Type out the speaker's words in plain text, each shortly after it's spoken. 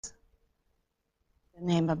the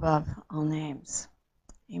name above all names.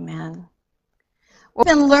 Amen. We've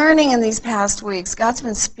been learning in these past weeks. God's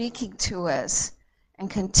been speaking to us and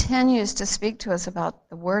continues to speak to us about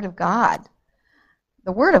the Word of God.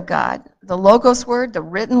 The Word of God, the Logos Word, the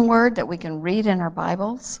written Word that we can read in our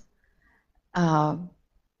Bibles,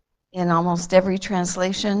 in almost every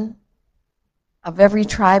translation of every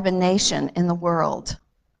tribe and nation in the world.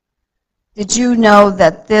 Did you know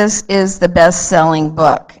that this is the best-selling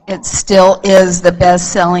book? It still is the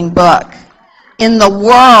best-selling book in the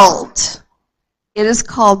world. It is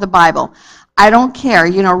called the Bible. I don't care.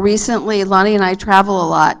 You know, recently Lonnie and I travel a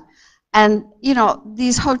lot. And, you know,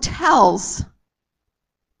 these hotels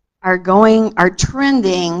are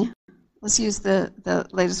trending. Let's use the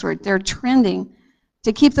latest word. They're trending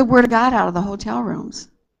to keep the Word of God out of the hotel rooms.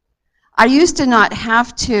 I used to not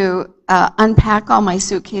have to unpack all my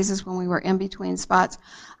suitcases when we were in between spots.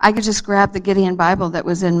 I could just grab the Gideon Bible that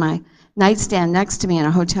was in my nightstand next to me in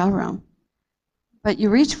a hotel room. But you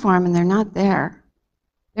reach for them and they're not there.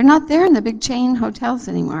 They're not there in the big chain hotels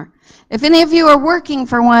anymore. If any of you are working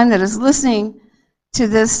for one that is listening to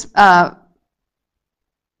this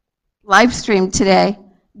live stream today,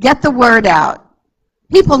 get the word out.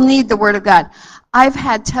 People need the Word of God. I've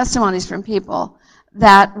had testimonies from people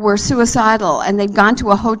that were suicidal, and they'd gone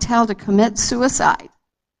to a hotel to commit suicide.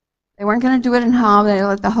 They weren't going to do it at home. They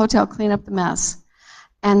let the hotel clean up the mess.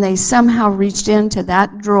 And they somehow reached into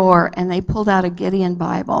that drawer, and they pulled out a Gideon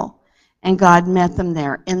Bible, and God met them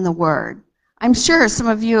there in the Word. I'm sure some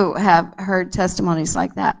of you have heard testimonies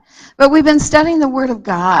like that. But we've been studying the Word of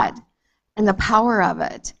God and the power of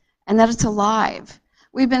it, and that it's alive.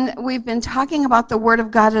 We've been talking about the Word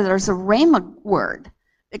of God. There's a Rhema word.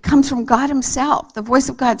 It comes from God Himself, the voice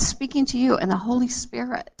of God speaking to you, and the Holy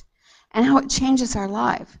Spirit, and how it changes our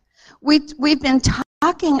life. We've been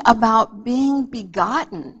talking about being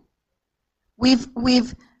begotten. We've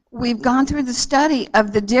gone through the study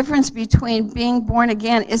of the difference between being born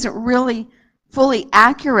again isn't really fully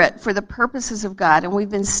accurate for the purposes of God, and we've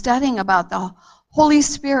been studying about the Holy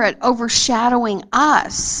Spirit overshadowing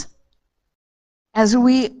us as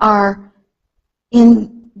we are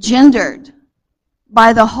engendered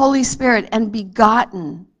by the Holy Spirit and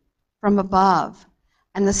begotten from above.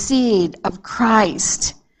 And the seed of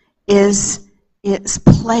Christ is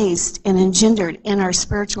placed and engendered in our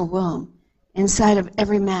spiritual womb, inside of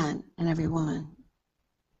every man and every woman.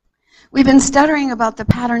 We've been studying about the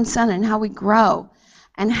pattern son and how we grow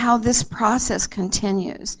and how this process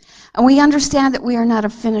continues. And we understand that we are not a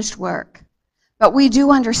finished work, but we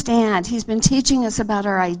do understand He's been teaching us about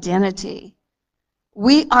our identity.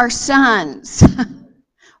 We are sons.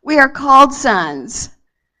 We are called sons.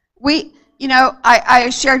 I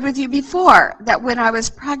shared with you before that when I was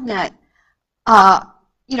pregnant, I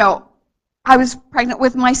was pregnant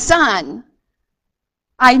with my son.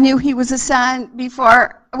 I knew he was a son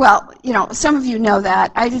before, some of you know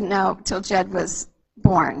that. I didn't know till Jed was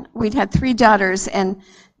born. We'd had 3 daughters, and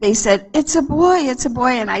they said, it's a boy,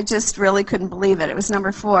 and I just really couldn't believe it. It was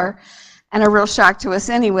number 4, and a real shock to us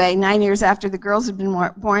anyway, 9 years after the girls had been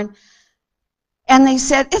born. And they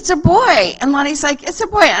said, it's a boy. And Lonnie's like, it's a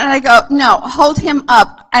boy. And I go, no, hold him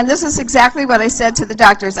up. And this is exactly what I said to the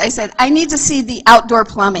doctors. I said, I need to see the outdoor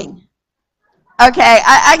plumbing. Okay,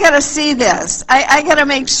 I got to see this. I got to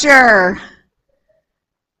make sure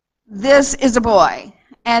this is a boy.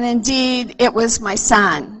 And indeed, it was my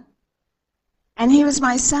son. And he was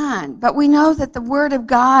my son. But we know that the Word of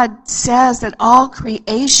God says that all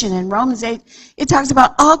creation, in Romans 8, it talks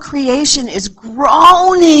about all creation is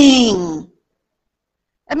groaning.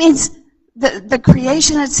 That means the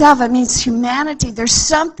creation itself. It means humanity. There's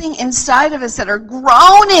something inside of us that are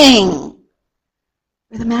groaning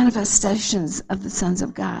for the manifestations of the sons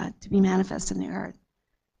of God to be manifest in the earth.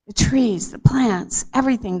 The trees, the plants,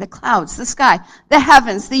 everything, the clouds, the sky, the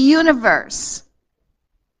heavens, the universe.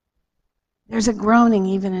 There's a groaning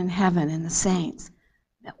even in heaven in the saints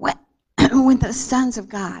that when the sons of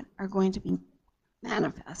God are going to be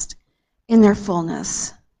manifest in their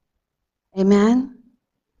fullness. Amen?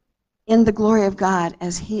 In the glory of God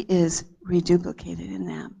as He is reduplicated in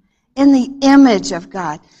them. In the image of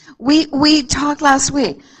God. We talked last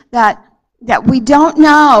week that we don't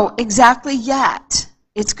know exactly yet.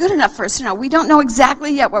 It's good enough for us to know. We don't know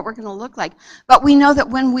exactly yet what we're going to look like. But we know that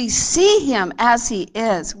when we see Him as He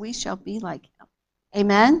is, we shall be like Him.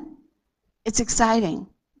 Amen? It's exciting.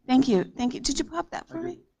 Thank you. Thank you. Did you pop that for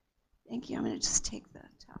me? Thank you. I'm going to just take the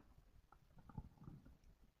top.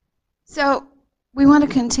 So we want to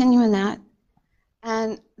continue in that.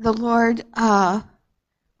 And the Lord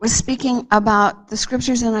was speaking about the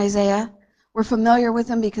scriptures in Isaiah. We're familiar with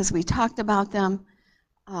them because we talked about them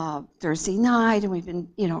Thursday night, and we've been,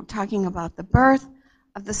 talking about the birth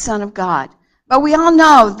of the Son of God. But we all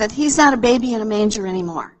know that he's not a baby in a manger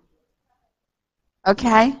anymore.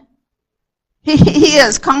 Okay? He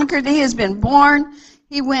has conquered. He has been born.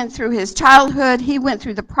 He went through his childhood. He went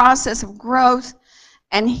through the process of growth.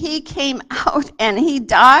 And he came out, and he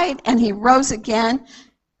died, and he rose again.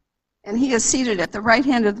 And he is seated at the right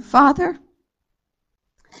hand of the Father.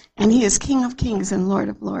 And he is King of Kings and Lord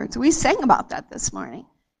of Lords. We sang about that this morning.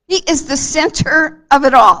 He is the center of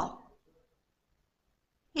it all.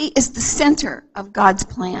 He is the center of God's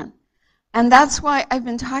plan. And that's why I've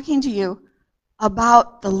been talking to you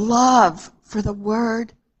about the love for the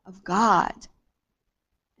Word of God.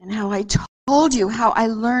 And how I told you how I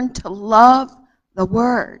learned to love the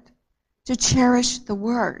Word, to cherish the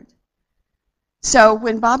Word. So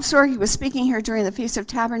when Bob Sorge was speaking here during the Feast of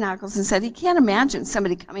Tabernacles and said he can't imagine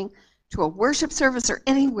somebody coming to a worship service or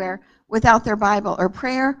anywhere without their Bible or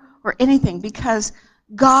prayer or anything, because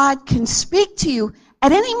God can speak to you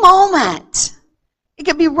at any moment. It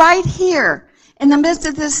could be right here in the midst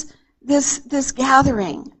of this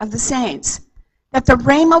gathering of the saints, that the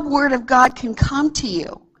Rhema word of God can come to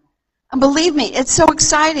you. And believe me, it's so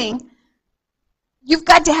exciting. You've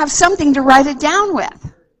got to have something to write it down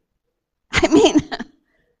with. I mean,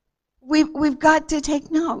 we've got to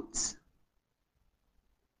take notes.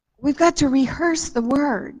 We've got to rehearse the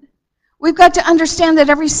word. We've got to understand that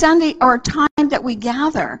every Sunday or time that we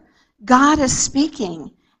gather, God is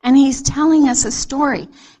speaking, and he's telling us a story,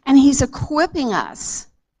 and he's equipping us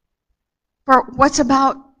for what's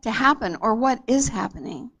about to happen or what is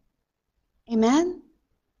happening. Amen?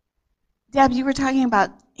 Deb, you were talking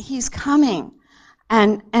about he's coming,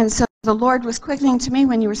 and so the Lord was quickening to me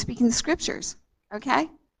when you were speaking the scriptures, okay?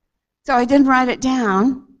 So I didn't write it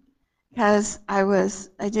down because I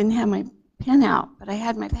didn't have my pen out, but I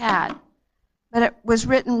had my pad. But it was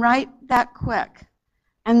written right that quick.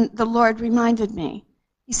 And the Lord reminded me.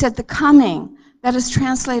 He said, the coming, that is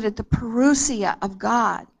translated the parousia of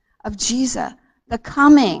God, of Jesus, the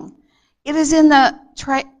coming. It is in the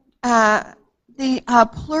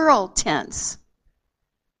plural tense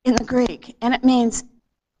in the Greek, and it means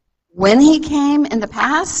when he came in the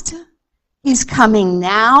past, he's coming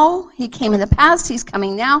now. He came in the past, he's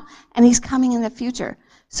coming now, and he's coming in the future.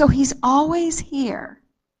 So he's always here.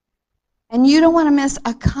 And you don't want to miss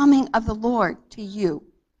a coming of the Lord to you.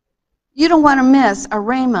 You don't want to miss a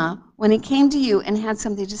rhema when he came to you and had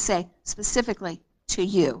something to say specifically to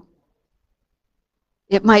you.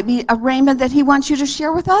 It might be a rhema that he wants you to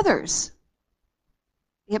share with others.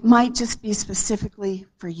 It might just be specifically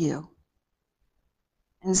for you.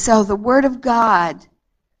 And so the Word of God,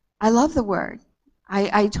 I love the Word.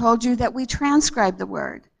 I told you that we transcribe the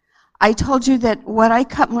Word. I told you that what I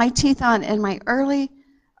cut my teeth on in my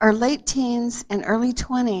late teens and early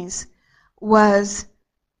 20s was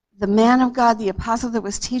the man of God, the apostle that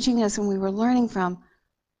was teaching us and we were learning from.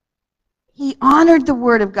 He honored the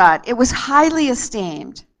Word of God. It was highly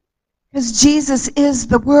esteemed because Jesus is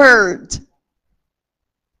the Word.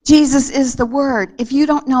 Jesus is the Word. If you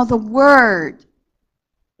don't know the Word,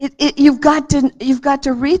 you've got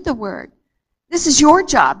to read the Word. This is your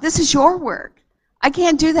job. This is your work. I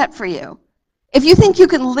can't do that for you. If you think you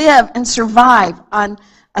can live and survive on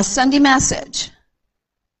a Sunday message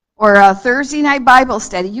or a Thursday night Bible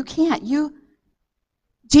study, you can't.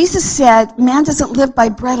 Jesus said, man doesn't live by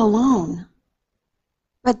bread alone,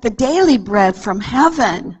 but the daily bread from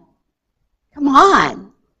heaven. Come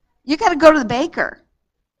on. You got to go to the baker.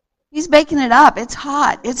 He's baking it up. It's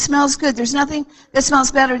hot. It smells good. There's nothing that smells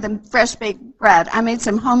better than fresh baked bread. I made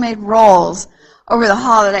some homemade rolls over the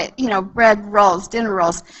holiday, bread rolls, dinner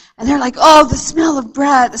rolls. And they're like, oh, the smell of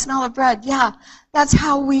bread, the smell of bread. Yeah, that's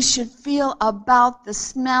how we should feel about the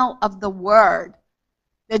smell of the Word,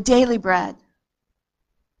 the daily bread.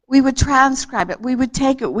 We would transcribe it. We would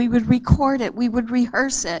take it. We would record it. We would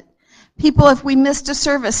rehearse it. People, if we missed a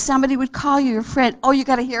service, somebody would call you, your friend, oh, you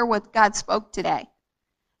got to hear what God spoke today.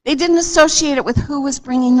 They didn't associate it with who was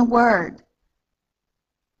bringing the word.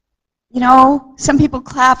 Some people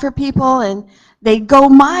clap for people and they go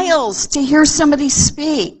miles to hear somebody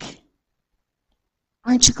speak.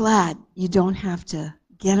 Aren't you glad you don't have to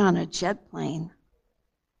get on a jet plane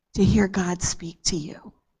to hear God speak to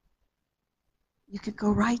you? You could go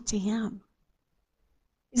right to him.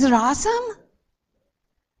 Is it awesome?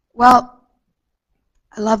 Well,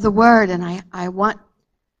 I love the word, and I want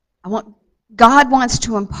God wants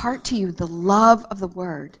to impart to you the love of the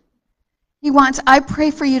Word. I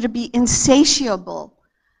pray for you to be insatiable,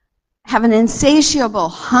 have an insatiable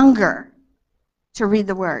hunger to read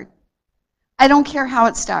the Word. I don't care how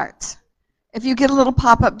it starts. If you get a little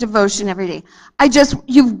pop-up devotion every day,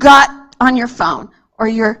 you've got on your phone or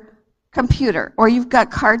your computer, or you've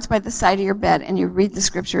got cards by the side of your bed and you read the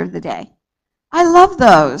scripture of the day. I love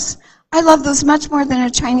those. I love those much more than a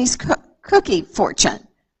Chinese cookie fortune.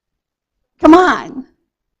 Come on.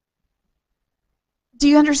 Do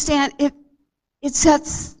you understand? It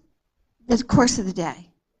sets the course of the day.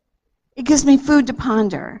 It gives me food to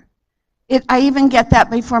ponder. I even get that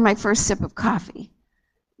before my first sip of coffee.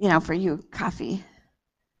 You know, for you coffee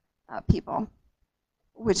people,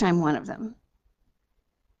 which I'm one of them.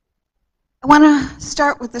 I want to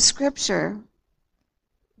start with the scripture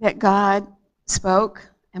that God spoke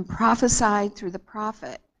and prophesied through the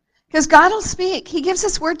prophet. Because God will speak. He gives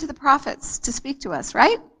his word to the prophets to speak to us,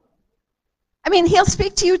 right? I mean, he'll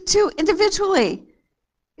speak to you too individually.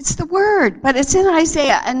 It's the word, but it's in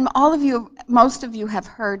Isaiah, and most of you have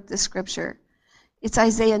heard the scripture. It's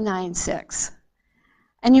Isaiah 9:6.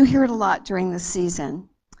 And you hear it a lot during this season.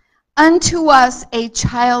 Unto us a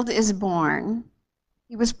child is born.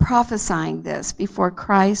 He was prophesying this before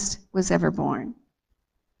Christ was ever born.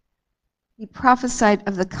 He prophesied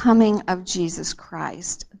of the coming of Jesus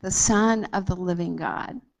Christ, the Son of the living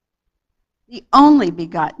God, the only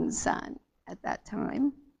begotten Son at that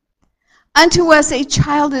time. Unto us a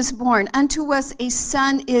child is born, unto us a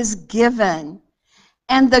son is given,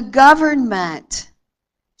 and the government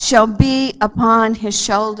shall be upon his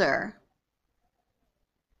shoulder.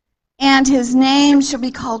 And his name shall be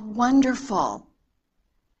called Wonderful,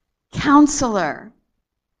 Counselor,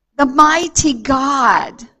 the Mighty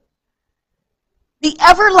God, the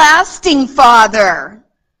Everlasting Father,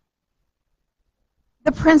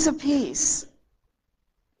 the Prince of Peace.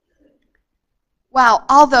 Wow,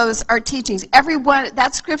 all those are teachings.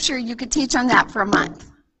 That scripture, you could teach on that for a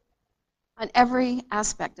month, on every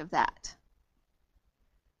aspect of that.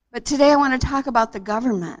 But today I want to talk about the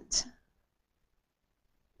government.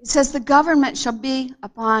 It says the government shall be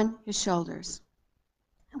upon his shoulders.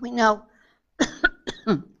 And we know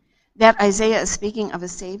that Isaiah is speaking of a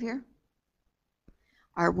Savior,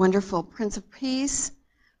 our wonderful Prince of Peace,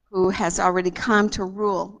 who has already come to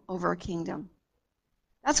rule over a kingdom.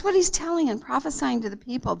 That's what he's telling and prophesying to the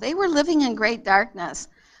people. They were living in great darkness.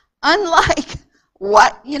 Unlike we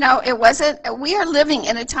are living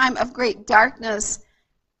in a time of great darkness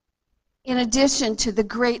in addition to the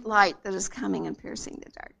great light that is coming and piercing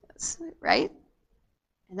the darkness, right?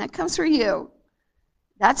 And that comes through you.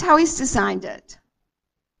 That's how he's designed it.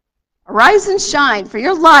 Arise and shine, for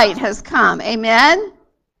your light has come. Amen?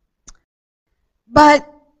 But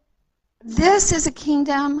this is a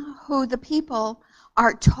kingdom who the people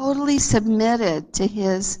are totally submitted to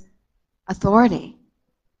his authority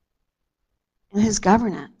and his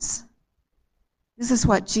governance. This is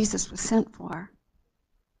what Jesus was sent for,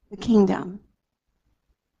 the kingdom.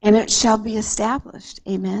 And it shall be established.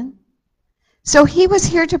 Amen? So he was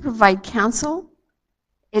here to provide counsel.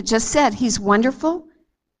 It just said he's wonderful.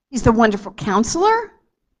 He's the wonderful counselor.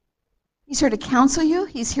 He's here to counsel you.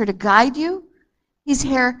 He's here to guide you. He's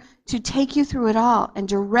here to take you through it all and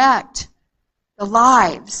direct the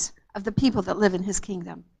lives of the people that live in his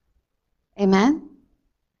kingdom. Amen?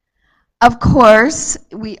 Of course,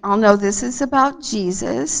 we all know this is about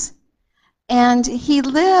Jesus. And he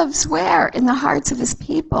lives where? In the hearts of his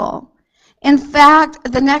people. In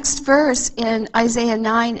fact, the next verse in Isaiah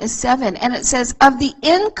 9 is 7, and it says, of the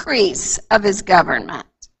increase of his government.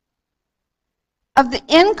 Of the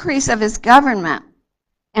increase of his government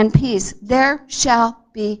and peace, there shall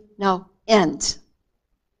be no end.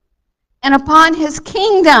 And upon his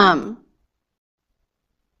kingdom,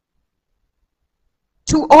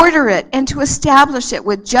 to order it and to establish it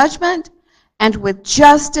with judgment and with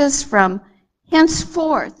justice from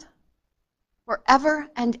henceforth, forever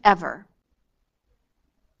and ever.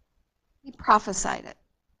 He prophesied it.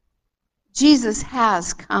 Jesus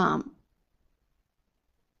has come.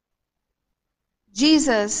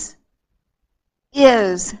 Jesus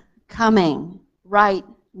is coming right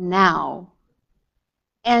now.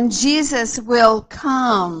 And Jesus will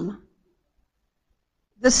come,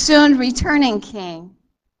 the soon returning King,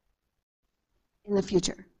 in the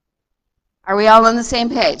future. Are we all on the same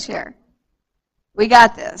page here? We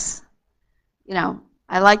got this. You know,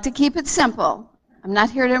 I like to keep it simple. I'm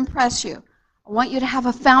not here to impress you. I want you to have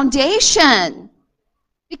a foundation.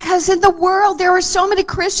 Because in the world, there are so many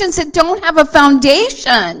Christians that don't have a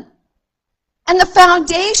foundation. And the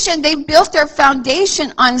foundation, they built their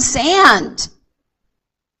foundation on sand.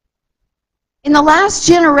 In the last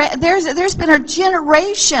generation, there's been a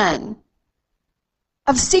generation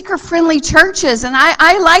of seeker-friendly churches, and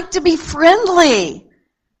I like to be friendly.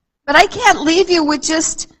 But I can't leave you with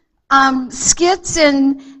just skits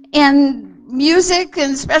and music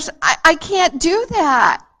and special. I can't do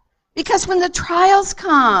that. Because when the trials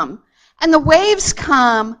come and the waves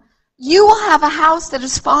come, you will have a house that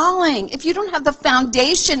is falling if you don't have the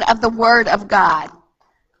foundation of the Word of God.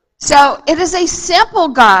 So it is a simple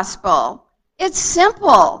gospel. It's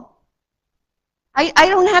simple. I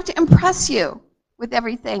don't have to impress you with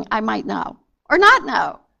everything I might know or not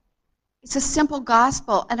know. It's a simple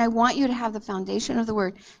gospel, and I want you to have the foundation of the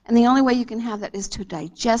Word. And the only way you can have that is to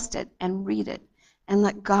digest it and read it and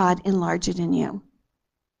let God enlarge it in you.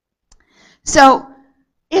 So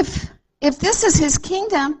if this is His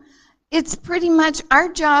kingdom, it's pretty much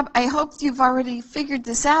our job. I hope you've already figured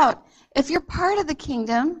this out. If you're part of the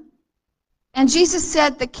kingdom, and Jesus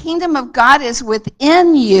said the kingdom of God is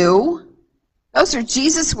within you, those are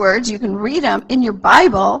Jesus' words. You can read them in your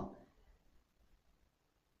Bible.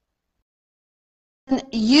 And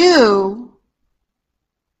you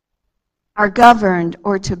are governed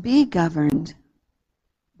or to be governed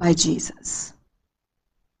by Jesus.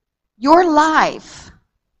 Your life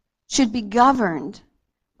should be governed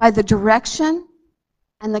by the direction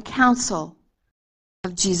and the counsel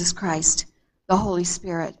of Jesus Christ, the Holy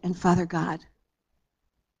Spirit, and Father God.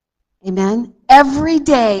 Amen? Every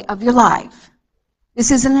day of your life. This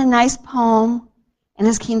isn't a nice poem, and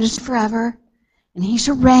His kingdom is forever, and He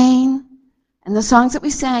shall reign, and the songs that we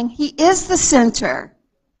sang. He is the center.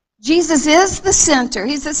 Jesus is the center.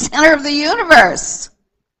 He's the center of the universe.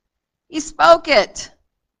 He spoke it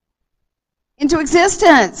into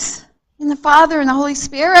existence. In the Father and the Holy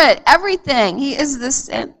Spirit, everything. He is the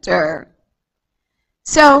center.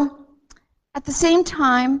 So, at the same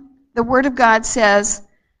time, the Word of God says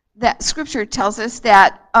that Scripture tells us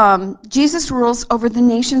that Jesus rules over the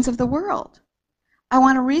nations of the world. I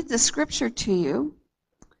want to read the Scripture to you.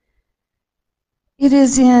 It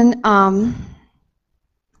is in Psalm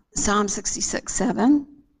 66:7.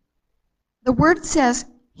 The Word says,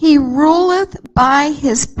 He ruleth by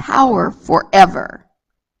His power forever.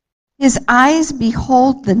 His eyes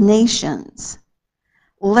behold the nations.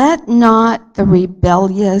 Let not the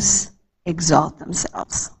rebellious exalt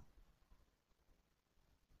themselves.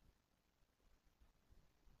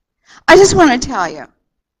 I just want to tell you,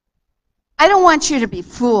 I don't want you to be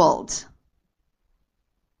fooled.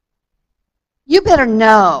 You better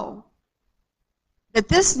know that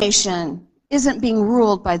this nation isn't being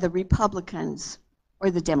ruled by the Republicans or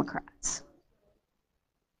the Democrats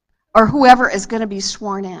or whoever is going to be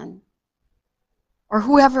sworn in or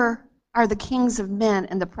whoever are the kings of men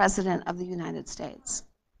and the President of the United States.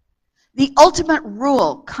 The ultimate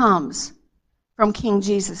rule comes from King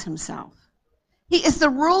Jesus Himself. He is the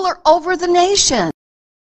ruler over the nations.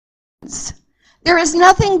 There is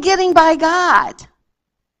nothing getting by God.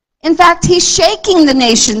 In fact, He's shaking the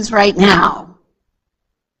nations right now.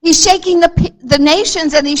 He's shaking the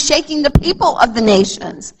nations, and He's shaking the people of the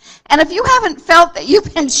nations. And if you haven't felt that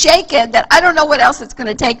you've been shaken, that I don't know what else it's going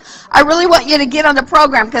to take, I really want you to get on the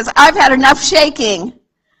program because I've had enough shaking.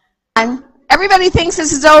 And everybody thinks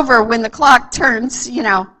this is over when the clock turns,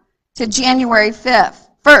 to January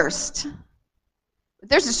 1st. But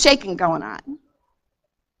there's a shaking going on.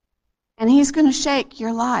 And He's going to shake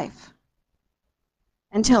your life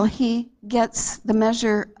until He gets the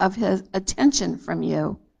measure of His attention from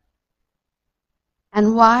you.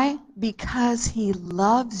 And why? Because He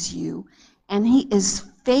loves you, and He is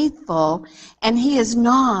faithful, and it is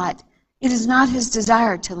not His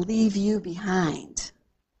desire to leave you behind.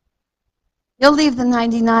 He'll leave the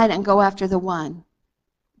 99 and go after the one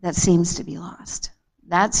that seems to be lost.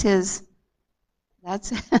 That's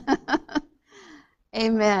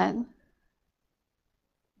Amen.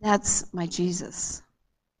 That's my Jesus.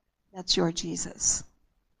 That's your Jesus.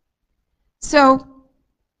 So,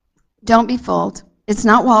 don't be fooled. It's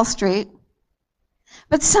not Wall Street.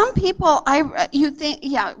 But some people, you think,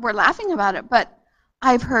 yeah, we're laughing about it, but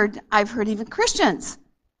I've heard even Christians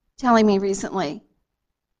telling me recently,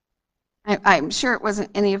 I'm sure it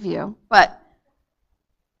wasn't any of you, but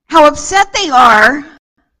how upset they are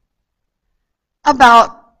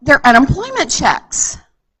about their unemployment checks.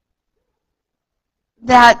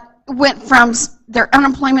 That went from their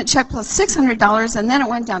unemployment check plus $600, and then it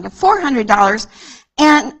went down to $400.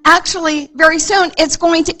 And actually, very soon, it's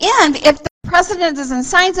going to end if the president doesn't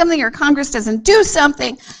sign something or Congress doesn't do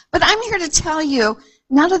something. But I'm here to tell you,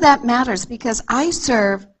 none of that matters because I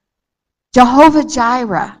serve Jehovah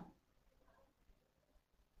Jireh.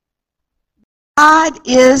 God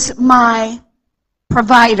is my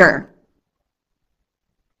provider.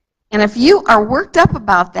 And if you are worked up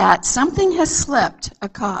about that, something has slipped a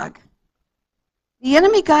cog. The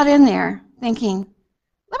enemy got in there thinking,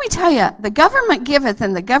 let me tell you, the government giveth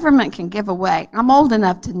and the government can give away. I'm old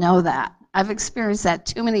enough to know that. I've experienced that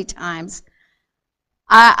too many times.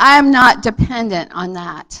 I am not dependent on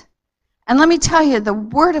that. And let me tell you, the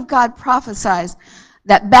Word of God prophesies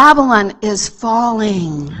that Babylon is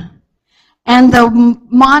falling. And the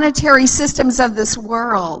monetary systems of this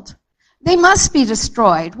world, they must be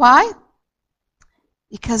destroyed. Why?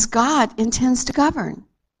 Because God intends to govern.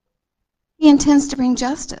 He intends to bring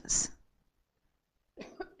justice.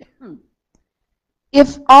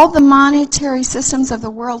 If all the monetary systems of the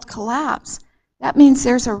world collapse, that means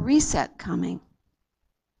there's a reset coming.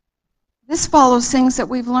 This follows things that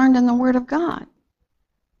we've learned in the Word of God.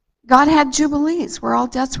 God had jubilees where all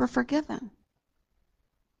debts were forgiven.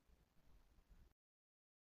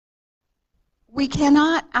 We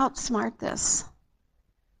cannot outsmart this.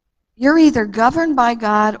 You're either governed by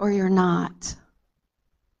God or you're not.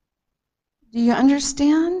 Do you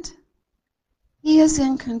understand? He is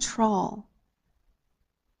in control.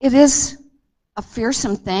 It is a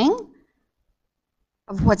fearsome thing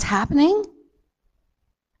of what's happening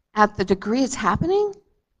at the degree it's happening.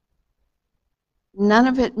 None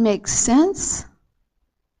of it makes sense,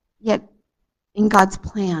 yet in God's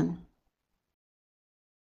plan,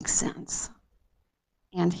 it makes sense.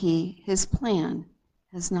 And his plan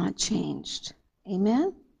has not changed.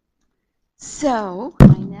 Amen? So,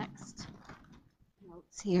 my next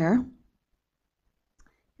notes here.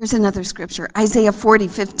 Here's another scripture, Isaiah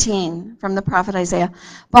 40:15 from the prophet Isaiah.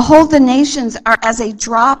 Behold, the nations are as a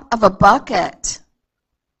drop of a bucket,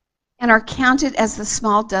 and are counted as the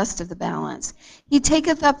small dust of the balance. He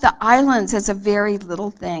taketh up the islands as a very little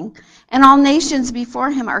thing, and all nations before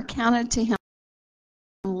him are counted to him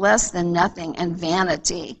less than nothing and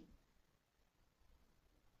vanity.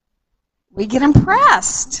 We get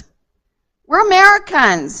impressed. We're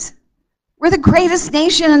Americans. We're the greatest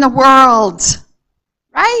nation in the world,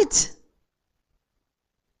 right?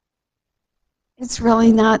 It's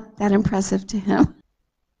really not that impressive to him.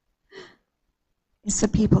 It's the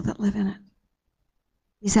people that live in it.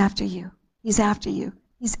 He's after you. He's after you.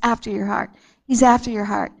 He's after your heart. He's after your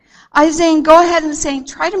heart. Isaiah, go ahead and say,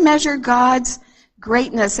 try to measure God's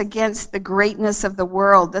greatness against the greatness of the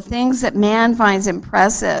world, the things that man finds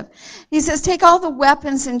impressive. He says, take all the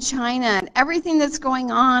weapons in China and everything that's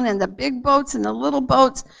going on, and the big boats and the little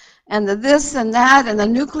boats, and the this and that, and the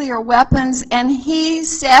nuclear weapons, and he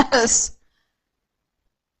says,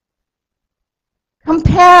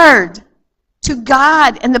 compared to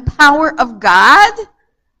God and the power of God,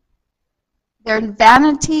 they're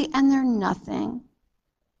vanity and they're nothing.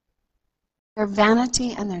 They're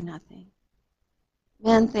vanity and they're nothing.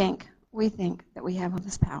 Men think, we think that we have all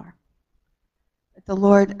this power. But the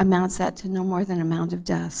Lord amounts that to no more than a mound of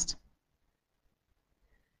dust.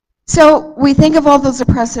 So we think of all those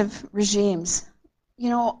oppressive regimes. You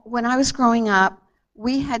know, when I was growing up,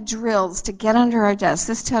 we had drills to get under our desks.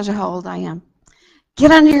 This tells you how old I am.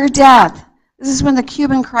 Get under your desk. This is when the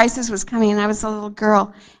Cuban crisis was coming, and I was a little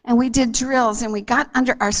girl. And we did drills, and we got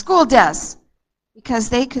under our school desks because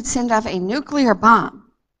they could send off a nuclear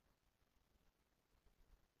bomb.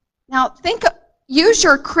 Now, use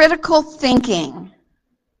your critical thinking.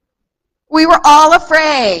 We were all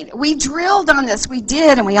afraid. We drilled on this. We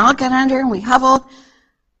did, and we all got under, and we huddled.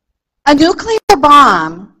 A nuclear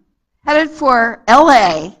bomb headed for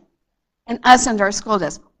L.A. and us under our school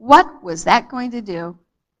desks. What was that going to do?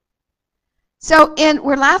 So, and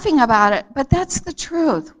we're laughing about it, but that's the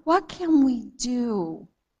truth. What can we do?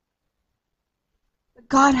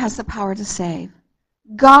 God has the power to save.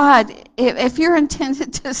 God, if you're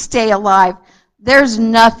intended to stay alive, there's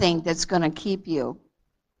nothing that's going to keep you,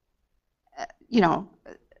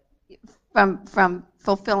 from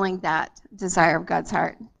fulfilling that desire of God's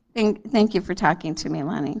heart. Thank you for talking to me,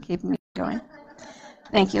 Lonnie, and keeping me going.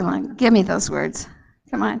 Thank you, Lonnie. Give me those words.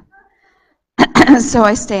 Come on. So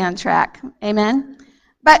I stay on track. Amen?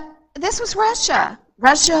 But this was Russia.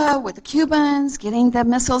 Russia with the Cubans, getting the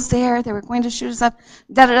missiles there. They were going to shoot us up.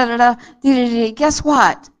 Guess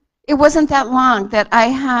what? It wasn't that long that I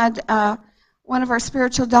had one of our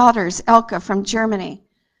spiritual daughters, Elka, from Germany.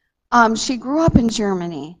 She grew up in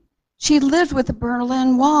Germany. She lived with the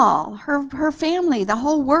Berlin Wall. Her family, the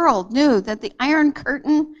whole world knew that the Iron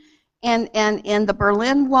Curtain and the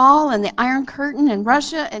Berlin Wall and the Iron Curtain and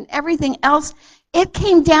Russia and everything else, it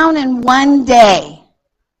came down in one day.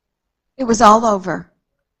 It was all over.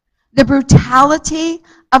 The brutality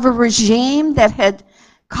of a regime that had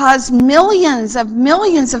caused millions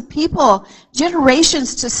of people,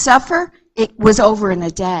 generations to suffer, it was over in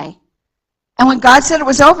a day. And when God said it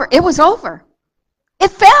was over, it was over.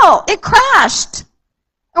 It fell. It crashed.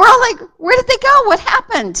 And we're all like, where did they go? What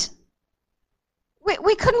happened?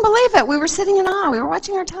 We couldn't believe it. We were sitting in awe. We were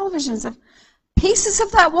watching our televisions of Pieces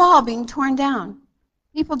of that wall being torn down.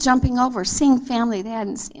 People jumping over, seeing family they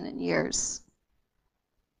hadn't seen in years.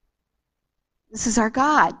 This is our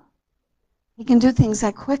God. He can do things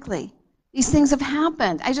that quickly. These things have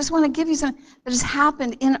happened. I just want to give you something that has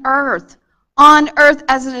happened in earth, on earth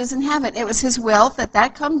as it is in heaven. It was his will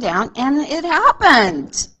that come down, and it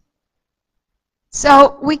happened.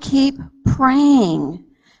 So we keep praying.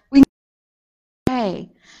 We pray.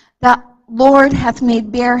 The Lord hath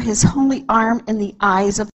made bare his holy arm in the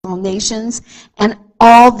eyes of all nations, and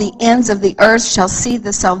all the ends of the earth shall see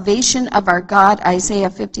the salvation of our God, Isaiah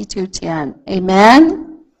 52:10.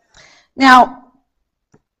 Amen? Now,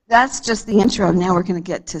 that's just the intro. Now we're going to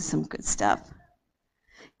get to some good stuff.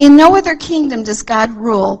 In no other kingdom does God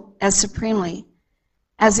rule as supremely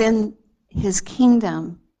as in his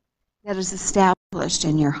kingdom that is established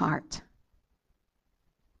in your heart.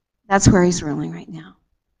 That's where he's ruling right now.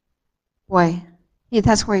 Boy,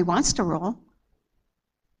 that's where he wants to rule.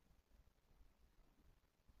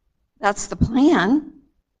 That's the plan.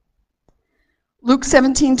 Luke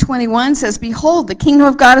 17:21 says, behold, the kingdom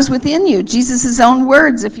of God is within you. Jesus' own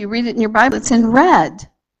words, if you read it in your Bible, it's in red.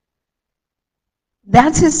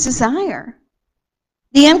 That's his desire.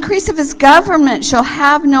 The increase of his government shall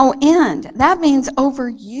have no end. That means over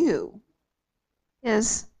you,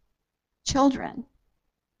 his children.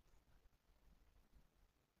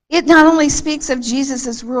 It not only speaks of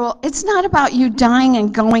Jesus' rule, it's not about you dying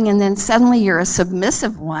and going and then suddenly you're a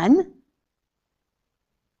submissive one.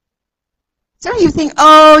 Some of you think,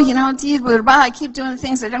 oh, I keep doing the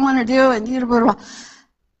things I don't want to do, and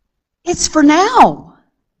it's for now.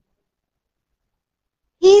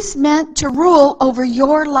 He's meant to rule over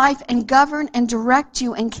your life and govern and direct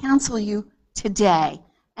you and counsel you today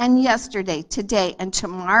and yesterday, today and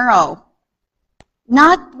tomorrow.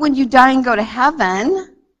 Not when you die and go to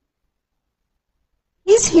heaven.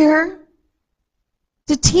 He's here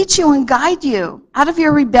to teach you and guide you out of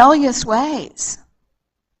your rebellious ways,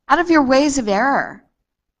 out of your ways of error.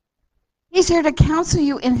 He's here to counsel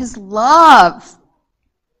you in his love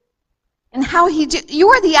and how you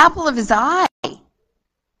are the apple of his eye.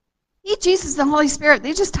 He, Jesus, and the Holy Spirit,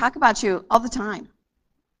 they just talk about you all the time.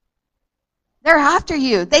 They're after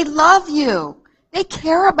you. They love you. They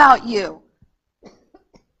care about you.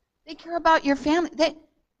 They care about your family.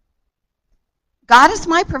 God is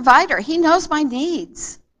my provider. He knows my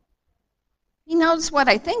needs. He knows what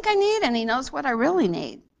I think I need, and he knows what I really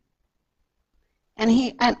need.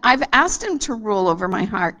 And I've asked him to rule over my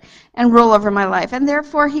heart and rule over my life, and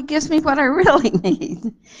therefore he gives me what I really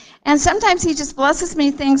need. And sometimes he just blesses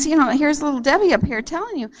me things, here's little Debbie up here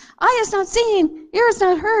telling you, eye has not seen, ear has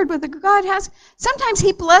not heard what the God has. Sometimes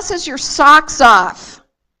he blesses your socks off,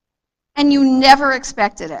 and you never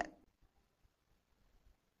expected it.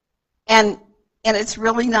 And it's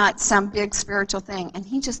really not some big spiritual thing. And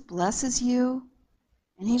he just blesses you,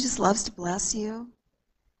 and he just loves to bless you.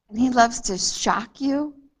 And he loves to shock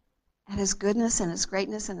you at his goodness and his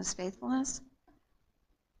greatness and his faithfulness.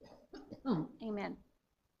 Amen.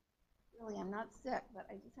 Really, I'm not sick, but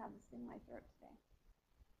I just have this in my throat today.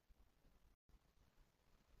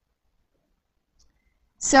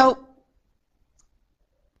 So,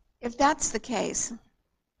 if that's the case,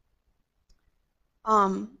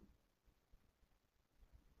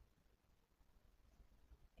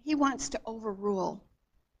 he wants to overrule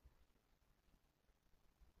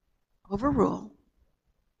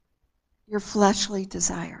your fleshly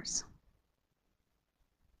desires.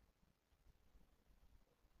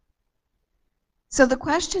 So the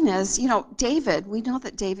question is, David, we know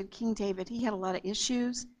that King David, he had a lot of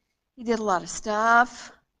issues. He did a lot of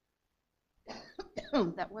stuff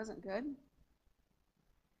that wasn't good.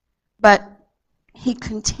 But he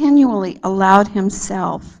continually allowed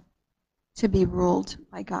himself to be ruled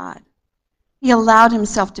by God. He allowed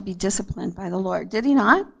himself to be disciplined by the Lord. Did he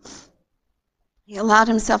not? He allowed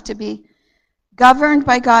himself to be governed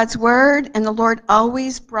by God's word, and the Lord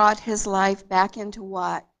always brought his life back into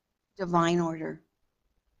what? Divine order.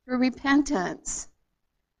 Through repentance.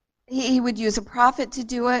 He would use a prophet to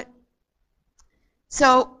do it.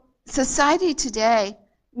 So society today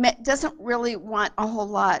doesn't really want a whole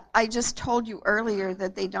lot. I just told you earlier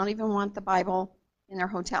that they don't even want the Bible in their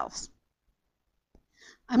hotels.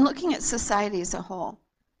 I'm looking at society as a whole.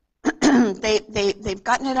 They've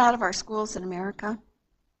gotten it out of our schools in America.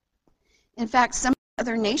 In fact, some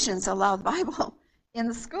other nations allow the Bible in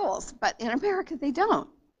the schools, but in America they don't.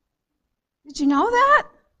 Did you know that?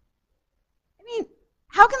 I mean,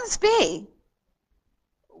 how can this be?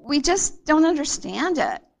 We just don't understand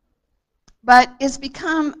it. But it's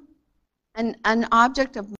become an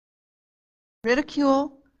object of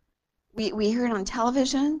ridicule. We hear it on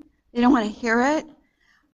television. They don't want to hear it.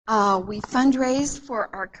 We fundraise for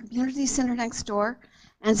our community center next door,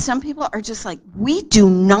 and some people are just like, we do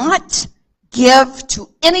not give to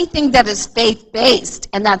anything that is faith-based,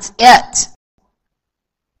 and that's it.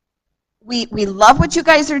 We love what you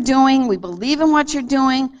guys are doing. We believe in what you're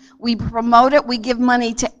doing. We promote it. We give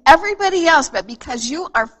money to everybody else, but because you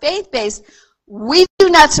are faith-based, we do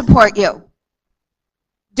not support you.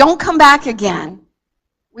 Don't come back again.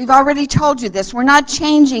 We've already told you this. We're not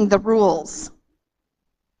changing the rules.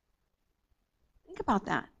 Think about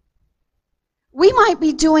that. We might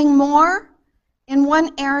be doing more in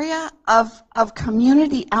one area of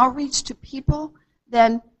community outreach to people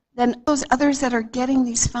than those others that are getting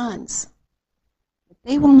these funds. But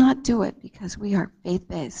they will not do it because we are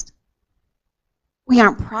faith-based. We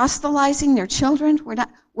aren't proselytizing their children.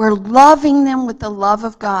 We're loving them with the love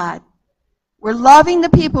of God. We're loving the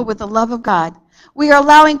people with the love of God. We are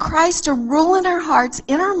allowing Christ to rule in our hearts,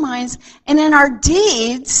 in our minds, and in our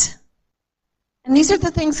deeds. And these are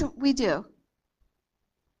the things that we do.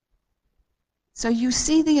 So you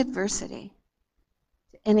see the adversity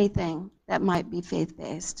to anything that might be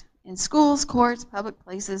faith-based. In schools, courts, public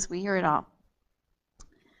places, we hear it all.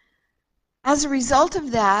 As a result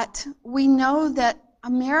of that, we know that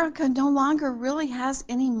America no longer really has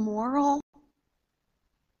any moral,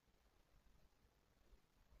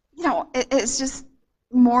 it's just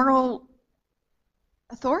moral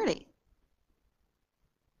authority.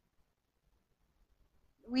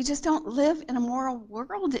 We just don't live in a moral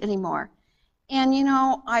world anymore. And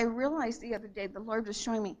I realized the other day, the Lord was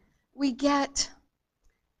showing me, we get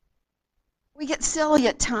silly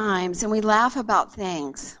at times and we laugh about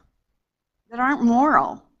things that aren't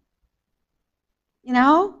moral.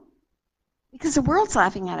 Because the world's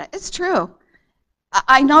laughing at it. It's true.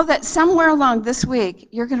 I know that somewhere along this week,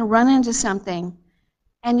 you're going to run into something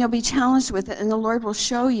and you'll be challenged with it, and the Lord will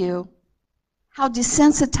show you how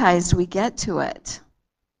desensitized we get to it.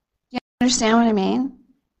 You understand what I mean?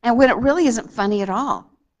 And when it really isn't funny at all.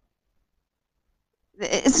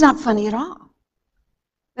 It's not funny at all.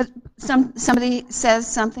 But somebody says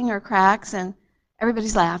something or cracks and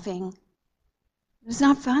everybody's laughing. It's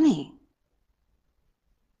not funny.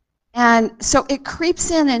 And so it creeps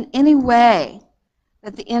in any way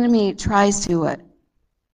that the enemy tries to do it.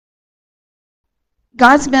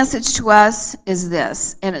 God's message to us is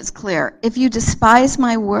this, and it's clear. If you despise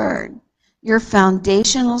my word, your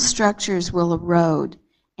foundational structures will erode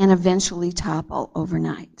and eventually topple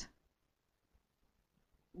overnight.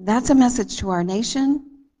 That's a message to our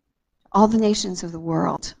nation, all the nations of the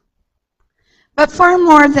world. But far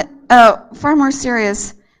more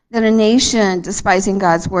serious than a nation despising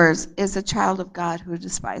God's words is a child of God who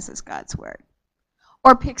despises God's word,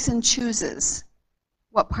 or picks and chooses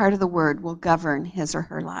what part of the word will govern his or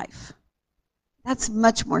her life. That's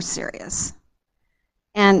much more serious.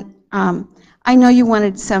 And I know you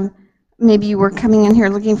wanted maybe you were coming in here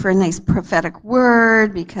looking for a nice prophetic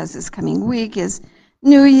word because this coming week is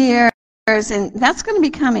New Year's, and that's going to be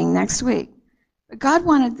coming next week. But God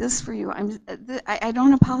wanted this for you. I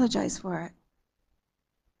don't apologize for it.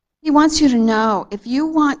 He wants you to know, if you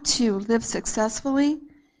want to live successfully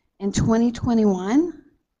in 2021,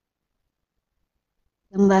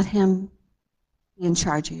 then let him be in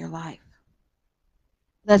charge of your life.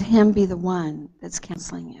 Let him be the one that's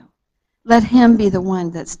counseling you. Let him be the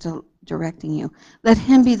one that's directing you. Let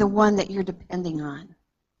him be the one that you're depending on.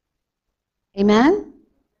 Amen?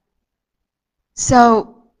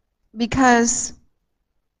 So, because,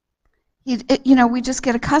 we just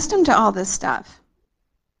get accustomed to all this stuff.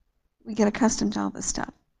 We get accustomed to all this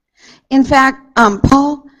stuff. In fact,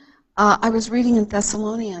 Paul, I was reading in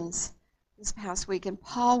Thessalonians this past week, and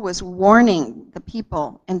Paul was warning the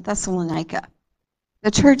people in Thessalonica,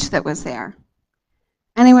 the church that was there.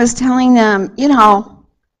 And he was telling them,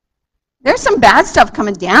 there's some bad stuff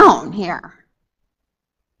coming down here.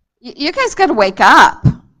 You guys got to wake up.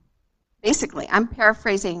 Basically, I'm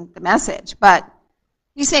paraphrasing the message, but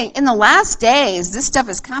he's saying in the last days, this stuff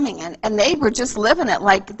is coming, and they were just living it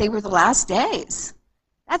like they were the last days.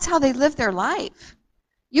 That's how they lived their life.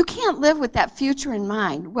 You can't live with that future in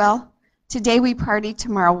mind. Well, today we party,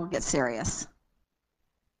 tomorrow we'll get serious.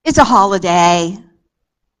 It's a holiday.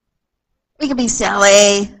 We can be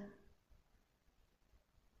silly.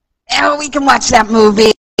 Oh, we can watch that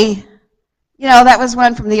movie. That was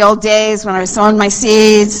one from the old days when I was sowing my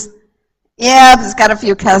seeds. Yeah, it's got a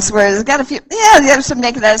few cuss words. It's got a few, there's some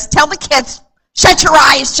nakedness. Tell the kids, shut your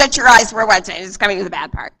eyes, we're watching. It's coming to the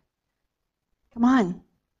bad part. Come on.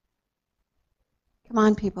 Come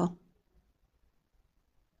on, people.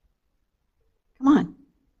 Come on.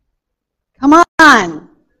 Come on.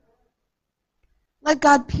 Let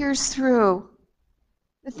God pierce through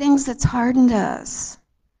the things that's hardened us.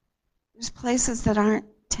 There's places that aren't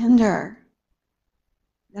tender,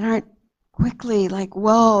 that aren't quickly like,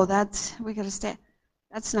 whoa, we got to stay.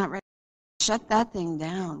 That's not right. Shut that thing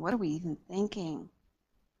down. What are we even thinking?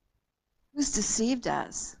 Who's deceived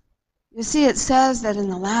us? You see, it says that in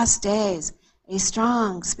the last days, a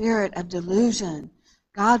strong spirit of delusion,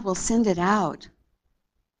 God will send it out.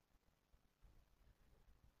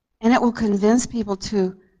 And it will convince people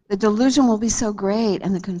the delusion will be so great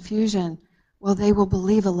and the confusion, well, they will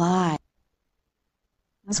believe a lie.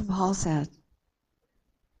 That's what Paul said.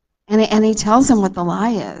 And he tells them what the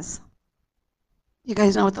lie is. You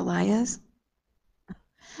guys know what the lie is?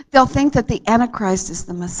 They'll think that the Antichrist is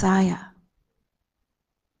the Messiah.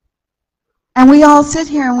 And we all sit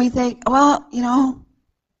here and we think, well,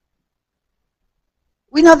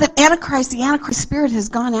 we know that the Antichrist spirit has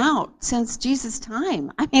gone out since Jesus'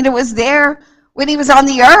 time. I mean, it was there when he was on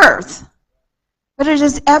the earth. But it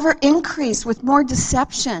has ever increased with more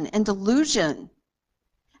deception and delusion.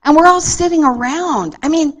 And we're all sitting around. I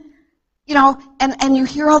mean, and you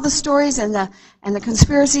hear all the stories and the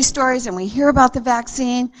conspiracy stories, and we hear about the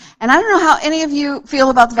vaccine. And I don't know how any of you feel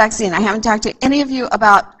about the vaccine. I haven't talked to any of you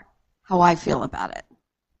about how I feel about it.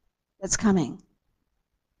 That's coming.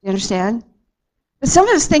 You understand? But some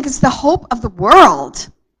of us think it's the hope of the world.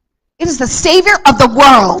 It is the savior of the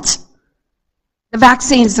world. The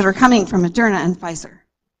vaccines that are coming from Moderna and Pfizer.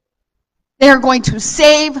 They are going to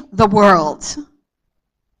save the world.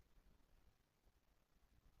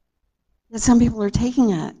 Yet some people are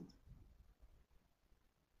taking it.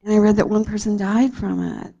 And I read that one person died from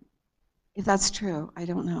it. If that's true, I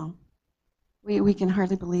don't know. We can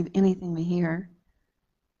hardly believe anything we hear,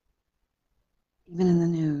 even in the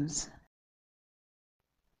news.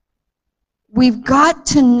 We've got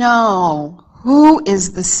to know who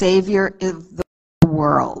is the Savior of the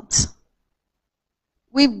world.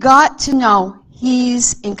 We've got to know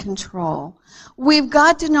He's in control. We've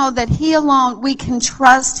got to know that He alone, we can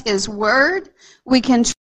trust His word, we can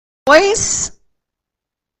trust His voice.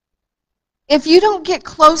 If you don't get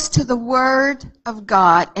close to the Word of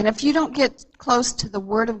God, and if you don't get close to the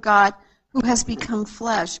Word of God who has become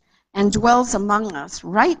flesh and dwells among us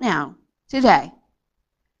right now, today,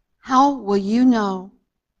 how will you know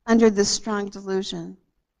under this strong delusion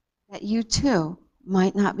that you too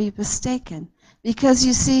might not be mistaken? Because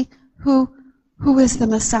you see, who is the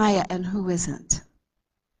Messiah and who isn't?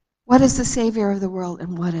 What is the Savior of the world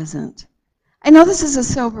and what isn't? I know this is a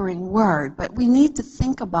sobering word, but we need to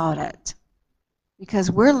think about it.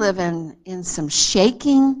 Because we're living in some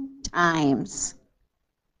shaking times.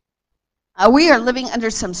 We are living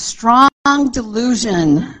under some strong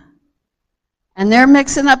delusion. And they're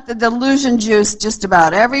mixing up the delusion juice just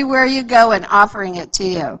about everywhere you go and offering it to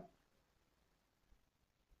you.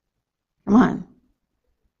 Come on.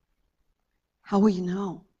 How will you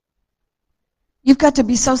know? You've got to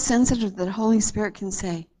be so sensitive that the Holy Spirit can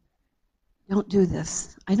say, don't do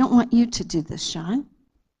this. I don't want you to do this, Sean.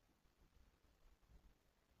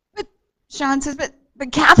 Sean says,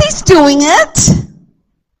 but Kathy's doing it.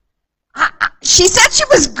 She said she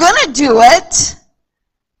was going to do it.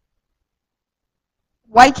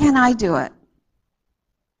 Why can't I do it?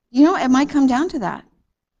 It might come down to that.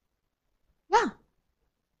 Yeah.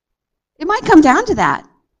 It might come down to that.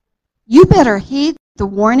 You better heed the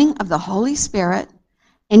warning of the Holy Spirit,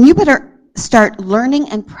 and you better start learning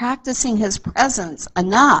and practicing His presence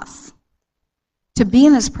enough to be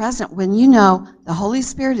in His presence when you know the Holy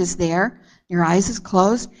Spirit is there, your eyes is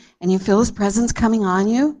closed, and you feel His presence coming on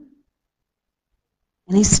you,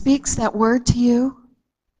 and He speaks that word to you,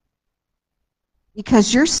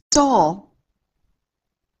 because your soul,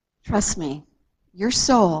 trust me, your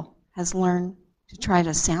soul has learned to try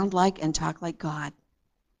to sound like and talk like God.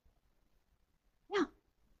 Yeah.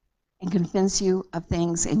 And convince you of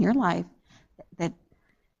things in your life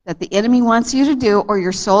that the enemy wants you to do or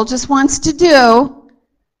your soul just wants to do.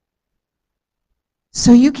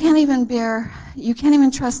 So you can't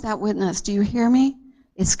even trust that witness. Do you hear me?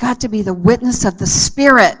 It's got to be the witness of the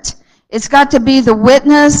Spirit. It's got to be the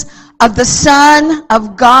witness of the Son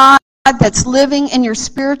of God that's living in your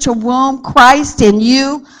spiritual womb, Christ in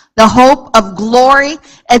you, the hope of glory.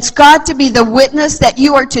 It's got to be the witness that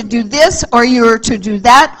you are to do this or you are to do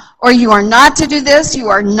that, or you are not to do this, you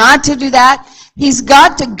are not to do that. He's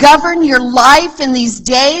got to govern your life in these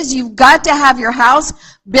days. You've got to have your house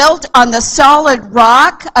built on the solid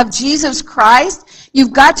rock of Jesus Christ.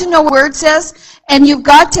 You've got to know what the Word says, and you've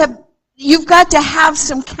got to have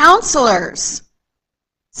some counselors,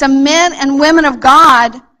 some men and women of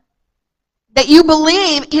God that you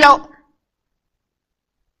believe,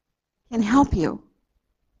 can help you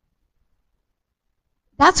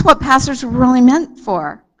That's what pastors were really meant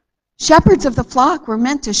for. Shepherds of the flock were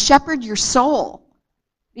meant to shepherd your soul.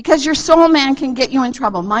 Because your soul, man, can get you in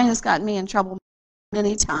trouble. Mine has gotten me in trouble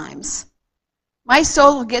many times. My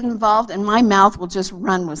soul will get involved and my mouth will just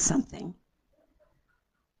run with something.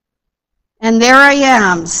 And there I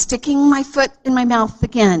am, sticking my foot in my mouth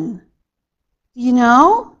again. You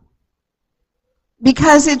know?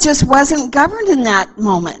 Because it just wasn't governed in that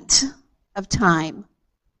moment of time.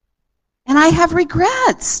 And I have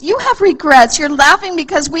regrets. You have regrets. You're laughing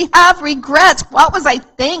because we have regrets. What was I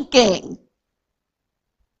thinking?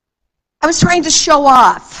 I was trying to show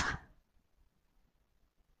off.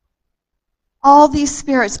 All these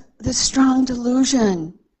spirits, the strong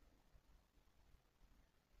delusion.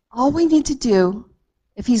 All we need to do,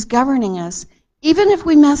 if he's governing us, even if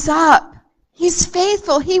we mess up, he's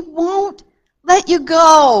faithful. He won't let you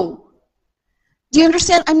go. Do you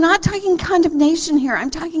understand? I'm not talking condemnation here. I'm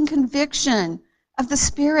talking conviction of the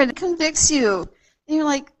Spirit. It convicts you. And you're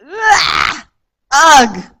like, ugh,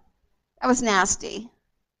 that was nasty.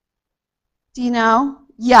 Do you know?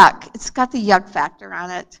 Yuck. It's got the yuck factor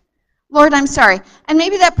on it. Lord, I'm sorry. And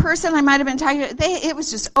maybe that person I might have been talking to, it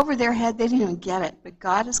was just over their head. They didn't even get it. But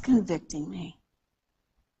God is convicting me.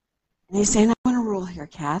 And he's saying, I want to rule here,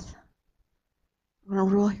 Kath. I want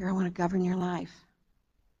to rule here. I want to govern your life.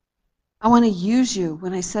 I want to use you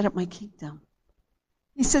when I set up my kingdom.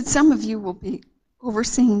 He said, some of you will be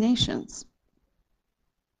overseeing nations.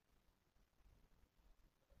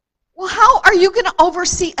 Well, how are you going to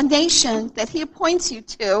oversee a nation that he appoints you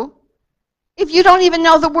to if you don't even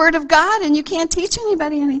know the Word of God and you can't teach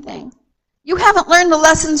anybody anything? You haven't learned the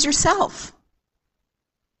lessons yourself.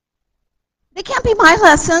 They can't be my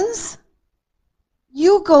lessons.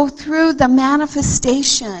 You go through the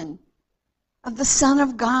manifestation of the Son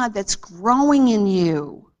of God that's growing in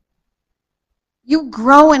you. You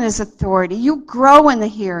grow in his authority. You grow in the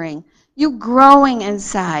hearing. You growing in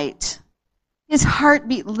sight. His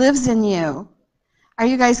heartbeat lives in you. Are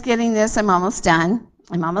you guys getting this? I'm almost done.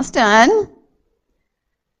 I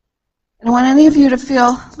don't want any of you to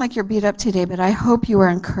feel like you're beat up today, but I hope you are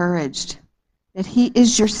encouraged that he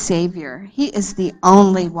is your Savior. He is the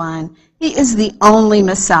only one. He is the only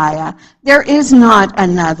Messiah. There is not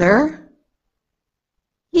another.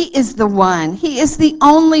 He is the one. He is the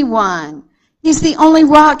only one. He's the only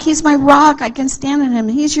rock. He's my rock. I can stand on him.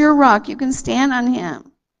 He's your rock. You can stand on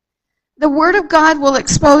him. The Word of God will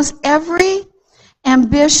expose every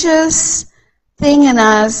ambitious thing in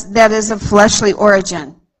us that is of fleshly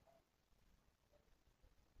origin.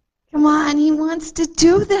 Come on, he wants to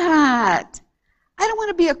do that. I don't want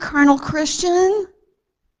to be a carnal Christian.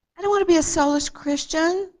 I don't want to be a soulish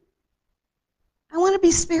Christian. I want to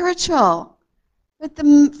be spiritual. But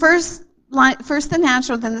first the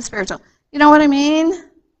natural, then the spiritual. You know what I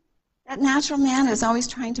mean? That natural man is always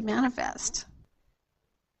trying to manifest.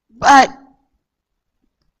 But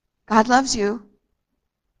God loves you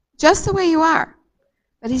just the way you are.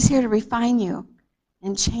 But he's here to refine you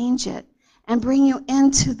and change it and bring you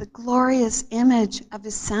into the glorious image of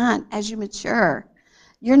his Son as you mature.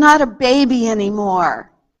 You're not a baby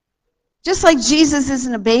anymore. Just like Jesus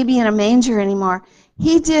isn't a baby in a manger anymore.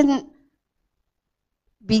 He didn't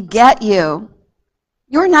beget you.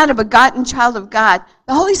 You're not a begotten child of God.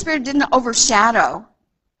 The Holy Spirit didn't overshadow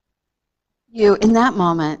you in that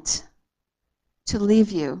moment to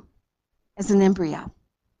leave you as an embryo.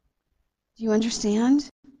 Do you understand?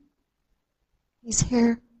 He's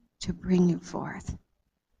here to bring you forth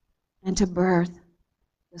and to birth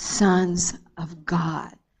the sons of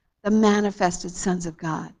God, the manifested sons of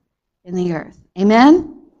God in the earth.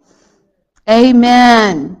 Amen?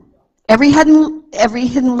 Amen. Every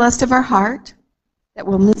hidden lust of our heart that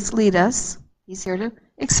will mislead us, he's here to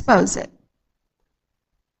expose it.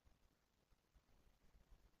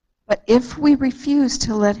 But if we refuse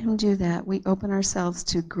to let him do that, we open ourselves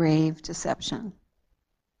to grave deception.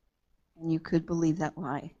 And you could believe that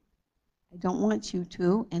lie. I don't want you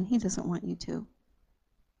to, and he doesn't want you to.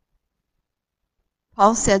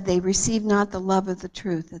 Paul said they received not the love of the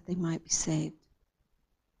truth that they might be saved.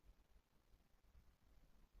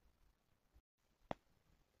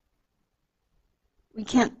 We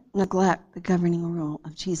can't neglect the governing rule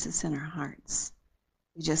of Jesus in our hearts.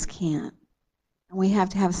 We just can't. And we have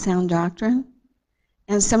to have sound doctrine.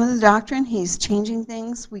 And some of the doctrine, he's changing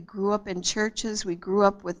things. We grew up in churches. We grew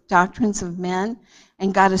up with doctrines of men,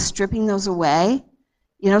 and God is stripping those away.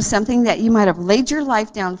 You know, something that you might have laid your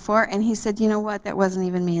life down for, and he said, you know what, that wasn't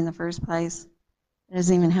even me in the first place. That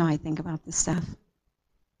isn't even how I think about this stuff.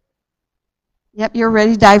 Yep, you're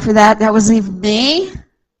ready to die for that? That wasn't even me?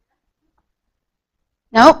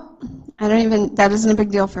 Nope, that isn't a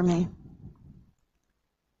big deal for me.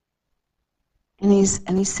 and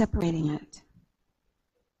he's separating it.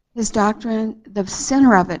 His doctrine, the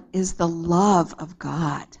center of it is the love of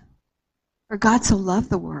God. For God so loved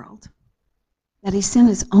the world that he sent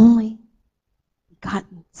his only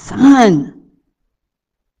begotten Son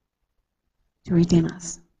to redeem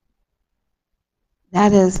us.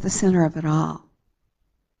 That is the center of it all.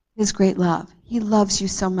 His great love. He loves you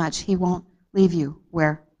so much, he won't leave you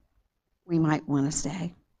where we might want to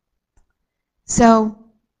stay. So,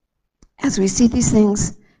 as we see these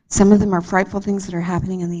things, some of them are frightful things that are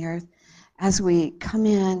happening in the earth. As we come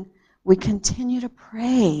in, we continue to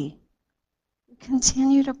pray. We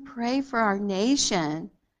continue to pray for our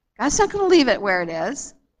nation. God's not going to leave it where it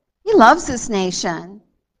is. He loves this nation.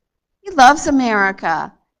 He loves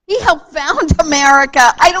America. He helped found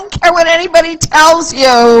America. I don't care what anybody tells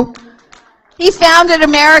you. He founded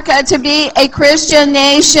America to be a Christian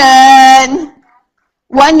nation.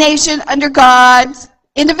 One nation under God,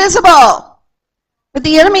 indivisible. But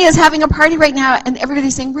the enemy is having a party right now, and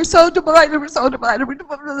everybody's saying, we're so divided, we're so divided.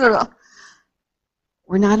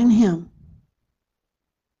 We're not in him.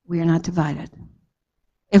 We are not divided.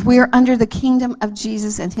 If we are under the kingdom of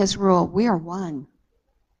Jesus and his rule, we are one.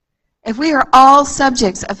 If we are all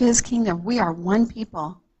subjects of his kingdom, we are one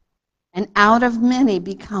people. And out of many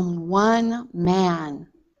become one man.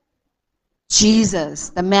 Jesus,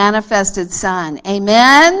 the manifested Son.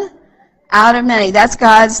 Amen? Out of many. That's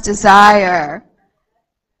God's desire.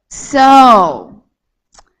 So,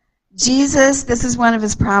 Jesus, this is one of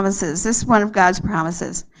his promises. This is one of God's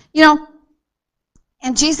promises. You know,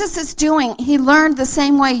 and Jesus is he learned the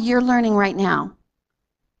same way you're learning right now.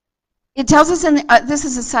 It tells us this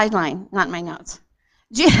is a sideline, not in my notes.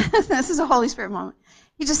 This is a Holy Spirit moment.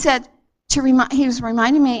 He just said, he was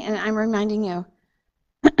reminding me, and I'm reminding you,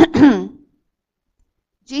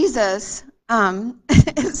 Jesus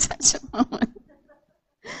is such a moment.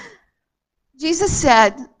 Jesus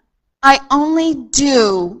said, I only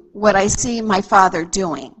do what I see my Father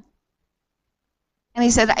doing. And he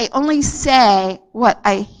said, I only say what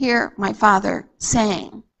I hear my Father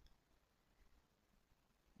saying.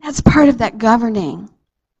 That's part of that governing.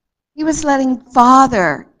 He was letting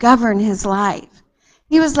Father govern his life.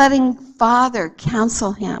 He was letting Father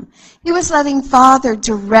counsel him. He was letting Father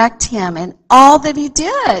direct him in all that he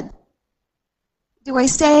did. Do I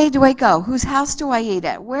stay? Do I go? Whose house do I eat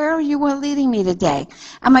at? Where are you leading me today?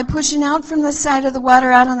 Am I pushing out from the side of the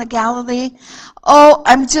water out on the Galilee? Oh,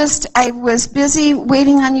 I was busy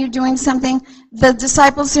waiting on you doing something. The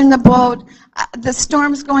disciples are in the boat. The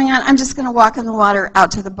storm's going on. I'm just going to walk in the water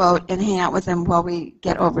out to the boat and hang out with them while we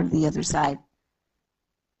get over to the other side.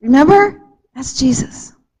 Remember? That's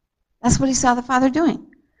Jesus. That's what he saw the Father doing.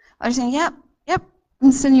 Father saying, yep,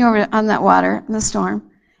 I'm sending you over on that water in the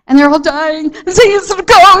storm. And they're all dying and saying it's a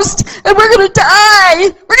ghost and we're going to die.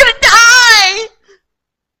 We're going to die.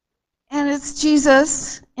 And it's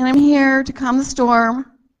Jesus, and I'm here to calm the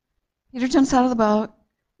storm. Peter jumps out of the boat.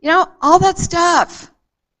 You know, all that stuff.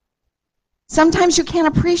 Sometimes you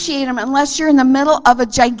can't appreciate him unless you're in the middle of a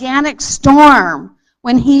gigantic storm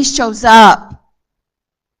when he shows up.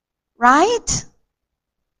 Right?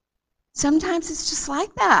 Sometimes it's just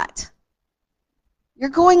like that. You're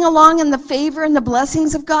going along in the favor and the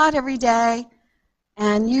blessings of God every day.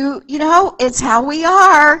 And you know, it's how we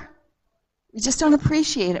are. We just don't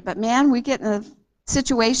appreciate it. But man, we get in a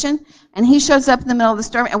situation and he shows up in the middle of the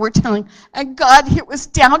storm and we're telling, and God, it was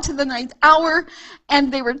down to the 9th hour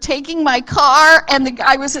and they were taking my car and the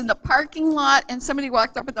guy was in the parking lot and somebody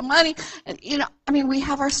walked up with the money. And you know, I mean, we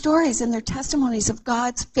have our stories and they're testimonies of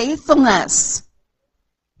God's faithfulness.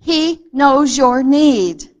 He knows your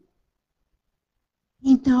need.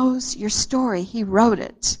 He knows your story. He wrote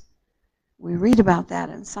it. We read about that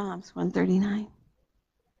in Psalms 139.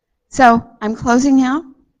 So I'm closing now.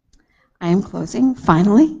 I am closing,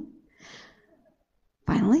 finally.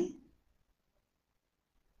 Finally.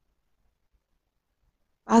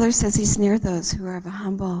 Father says he's near those who are of a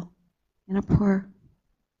humble and a poor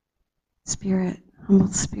spirit, humble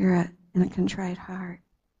spirit, and a contrite heart.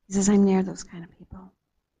 He says, I'm near those kind of people.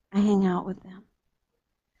 I hang out with them.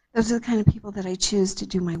 Those are the kind of people that I choose to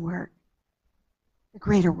do my work, the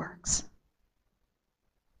greater works.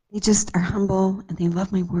 They just are humble and they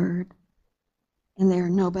love my word and they're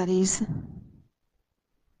nobodies.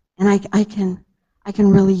 And I can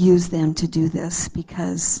really use them to do this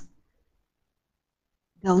because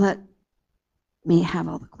they'll let me have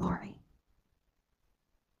all the glory.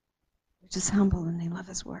 They're just humble and they love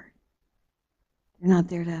his word. They're not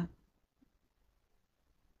there to,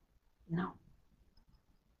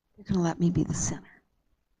 they're going to let me be the center.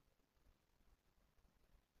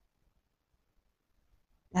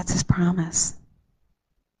 That's his promise.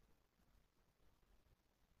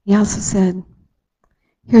 He also said,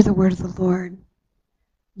 hear the word of the Lord,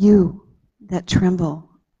 you that tremble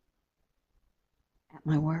at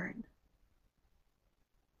my word.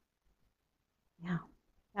 Yeah,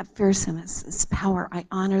 that fearsomeness is power. I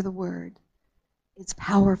honor the word. It's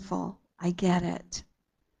powerful. I get it.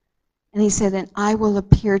 And he said, and I will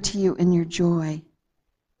appear to you in your joy,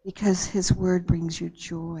 because his word brings you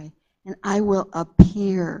joy. And I will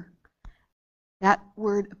appear. That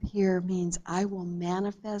word appear means I will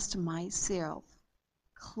manifest myself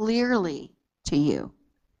clearly to you.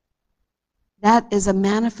 That is a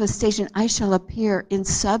manifestation. I shall appear in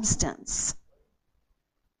substance.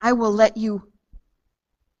 I will let you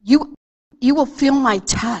will feel my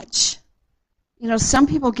touch. You know, some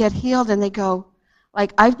people get healed and they go,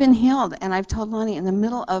 like, I've been healed, and I've told Lonnie in the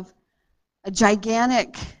middle of a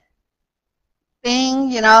gigantic thing,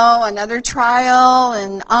 you know, another trial,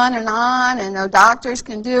 and no doctors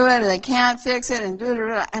can do it, and they can't fix it,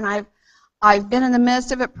 and I've been in the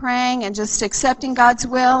midst of it praying and just accepting God's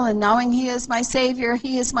will and knowing He is my Savior,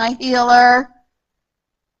 He is my healer,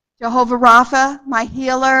 Jehovah Rapha, my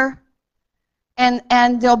healer,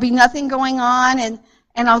 and there'll be nothing going on, and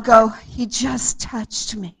I'll go, He just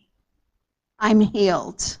touched me. I'm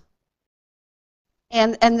healed.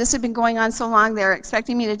 And this had been going on so long, they're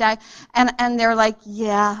expecting me to die. And they're like,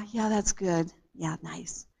 yeah, that's good. Yeah,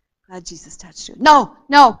 nice. Glad Jesus touched you.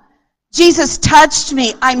 No, Jesus touched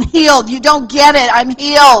me. I'm healed. You don't get it. I'm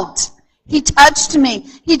healed. He touched me.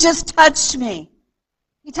 He just touched me.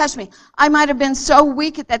 He touched me. I might have been so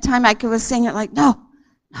weak at that time I was saying it like, no,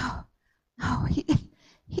 he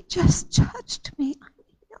just touched me. I'm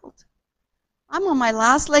healed. I'm on my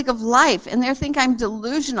last leg of life, and they think I'm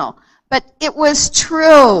delusional. But it was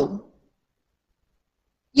true.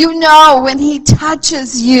 You know when He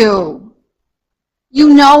touches you.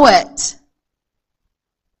 You know it.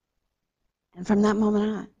 And from that moment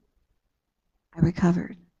on, I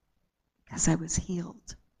recovered because I was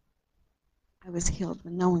healed. I was healed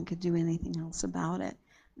when no one could do anything else about it.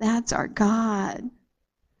 That's our God.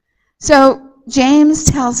 So James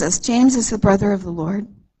tells us, James is the brother of the Lord.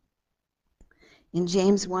 In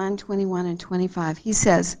James 1:21 and 25, he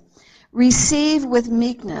says, receive with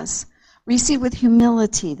meekness, receive with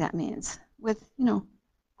humility, that means, with,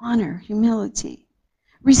 honor, humility.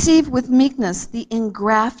 Receive with meekness the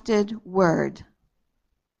engrafted word.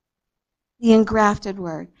 The engrafted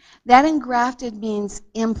word. That engrafted means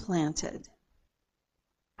implanted.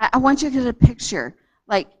 I want you to get a picture,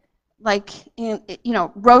 like in,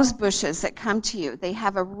 rose bushes that come to you. They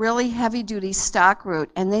have a really heavy-duty stock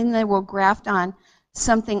root, and then they will graft on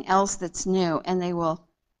something else that's new, and they will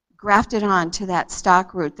graft it on to that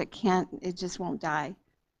stock root it just won't die.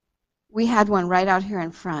 We had one right out here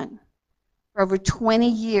in front. For over 20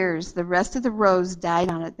 years, the rest of the rose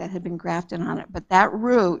died on it that had been grafted on it, but that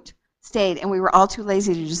root stayed, and we were all too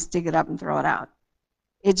lazy to just dig it up and throw it out.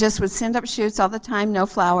 It just would send up shoots all the time, no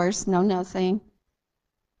flowers, no nothing.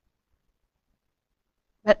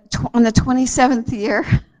 But on the 27th year,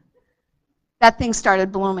 that thing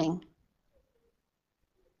started blooming.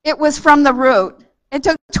 It was from the root. It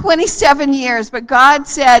took 27 years, but God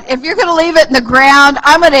said, if you're going to leave it in the ground,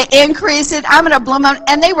 I'm going to increase it. I'm going to bloom it.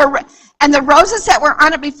 And the roses that were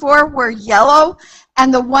on it before were yellow,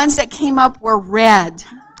 and the ones that came up were red.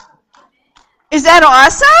 Is that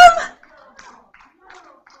awesome?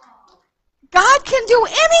 God can do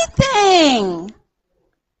anything.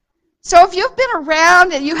 So if you've been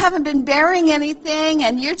around and you haven't been bearing anything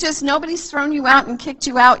and nobody's thrown you out and kicked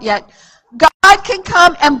you out yet, God can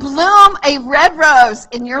come and bloom a red rose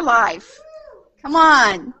in your life. Come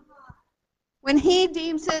on. When He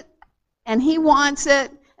deems it and He wants it.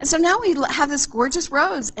 And so now we have this gorgeous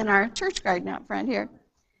rose in our church garden out front here.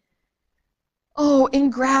 Oh,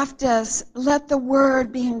 engraft us. Let the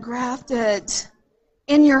word be engrafted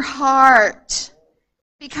in your heart.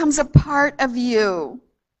 It becomes a part of you.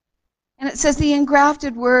 And it says the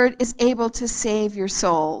engrafted word is able to save your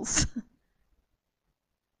souls.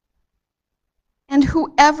 And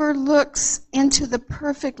whoever looks into the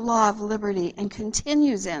perfect law of liberty and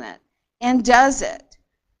continues in it and does it,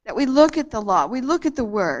 that we look at the law, we look at the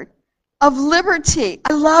word of liberty.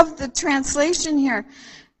 I love the translation here.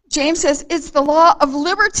 James says it's the law of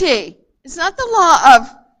liberty. It's not the law of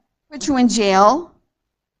put you in jail.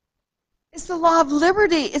 It's the law of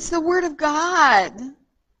liberty. It's the word of God.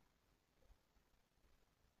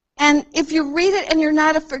 And if you read it and you're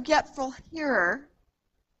not a forgetful hearer,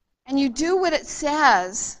 and you do what it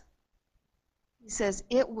says, He says,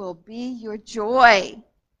 it will be your joy.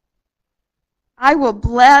 I will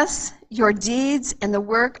bless your deeds and the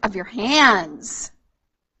work of your hands.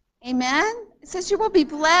 Amen? It says you will be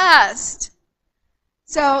blessed.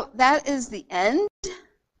 So that is the end.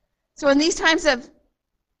 So in these times of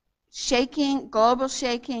shaking, global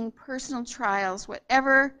shaking, personal trials,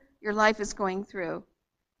 whatever your life is going through,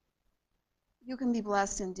 you can be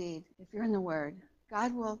blessed indeed if you're in the Word.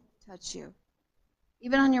 God will touch you,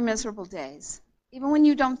 even on your miserable days, even when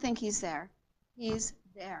you don't think He's there. He's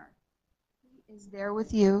there. He is there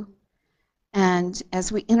with you. And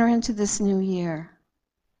as we enter into this new year,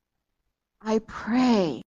 I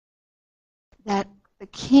pray that the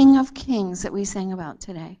King of Kings that we sang about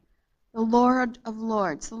today, the Lord of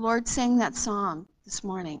Lords, the Lord sang that psalm this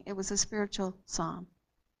morning. It was a spiritual psalm.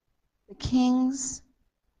 The kings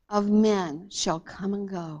of men shall come and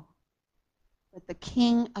go, but the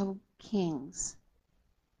King of Kings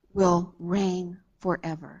will reign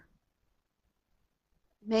forever.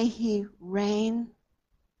 May He reign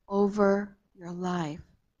over your life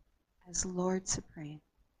as Lord Supreme.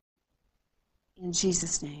 In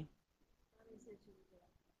Jesus' name.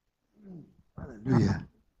 Hallelujah.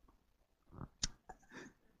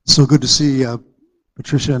 So good to see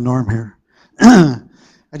Patricia and Norm here.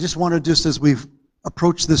 I just wanted, just as we've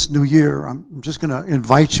approached this new year, I'm just going to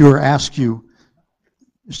invite you or ask you.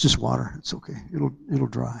 It's just water. It's okay. It'll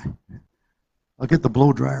dry. I'll get the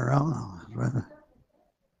blow dryer out.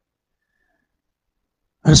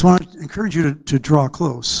 I just want to encourage you to draw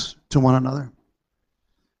close to one another.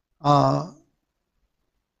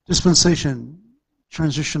 Dispensation,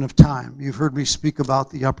 transition of time. You've heard me speak about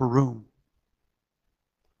the upper room.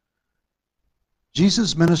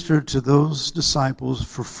 Jesus ministered to those disciples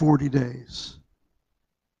for 40 days.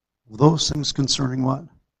 Those things concerning what?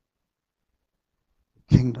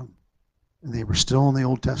 The kingdom. And they were still in the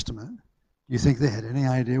Old Testament. Do you think they had any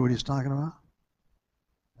idea what he's talking about?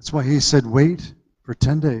 That's why he said, wait for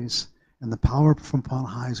 10 days, and the power from on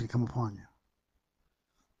high is going to come upon you.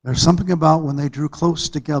 There's something about when they drew close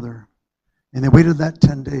together, and they waited that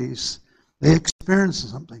 10 days, they experienced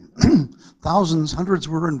something. Thousands, hundreds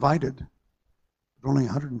were invited, but only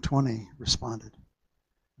 120 responded.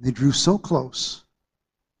 They drew so close.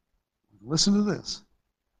 Listen to this.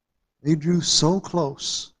 They drew so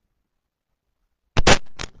close,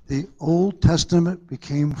 the Old Testament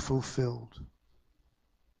became fulfilled.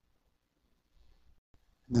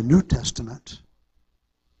 In the New Testament,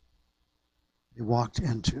 they walked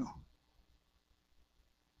into.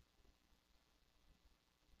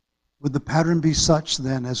 Would the pattern be such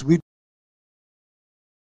then, as we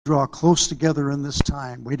draw close together in this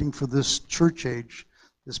time, waiting for this church age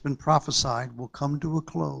that's been prophesied will come to a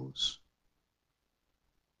close?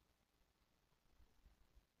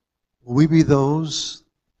 Will we be those,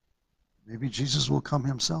 maybe Jesus will come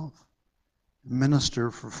himself, and minister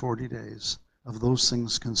for 40 days of those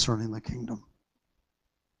things concerning the kingdom.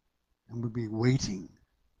 And we'll be waiting.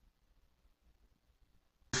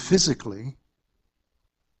 Physically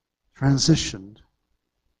transitioned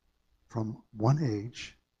from one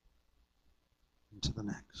age into the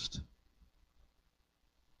next.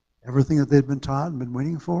 Everything that they'd been taught and been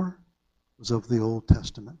waiting for was of the Old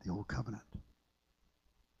Testament, the Old Covenant.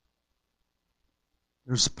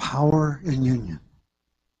 There's power in union.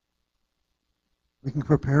 We can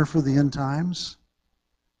prepare for the end times.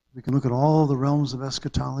 We can look at all the realms of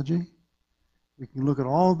eschatology. We can look at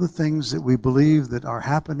all the things that we believe that are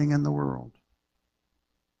happening in the world.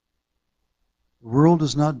 The world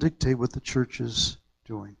does not dictate what the church is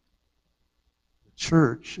doing. The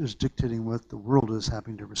church is dictating what the world is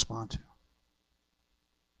having to respond to.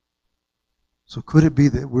 So could it be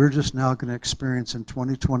that we're just now going to experience in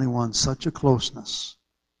 2021 such a closeness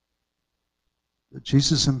that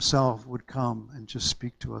Jesus himself would come and just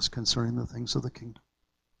speak to us concerning the things of the kingdom?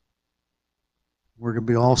 We're going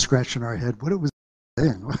to be all scratching our head. What it was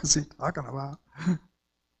saying? What is he talking about? I'm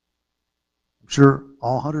sure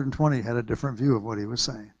all 120 had a different view of what he was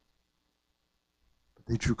saying. But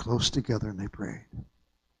they drew close together and they prayed.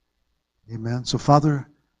 Amen. So Father,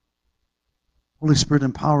 Holy Spirit,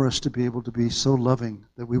 empower us to be able to be so loving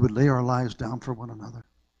that we would lay our lives down for one another.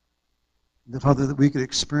 And Father, that we could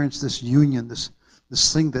experience this union, this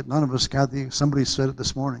thing that none of us got. Somebody said it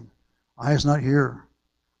this morning. Eye is not here.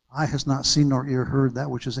 Eye has not seen nor ear heard that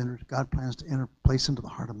which is entered. God plans to enter place into the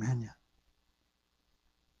heart of man yet.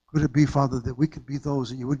 Could it be, Father, that we could be those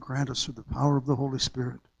that you would grant us through the power of the Holy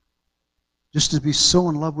Spirit, just to be so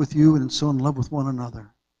in love with you and so in love with one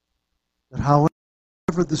another, that however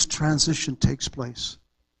this transition takes place,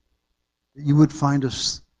 that you would find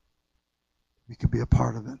us, we could be a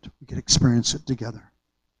part of it. We could experience it together.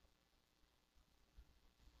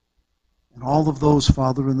 And all of those,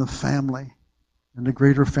 Father, in the family, and the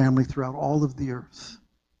greater family throughout all of the earth,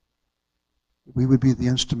 we would be the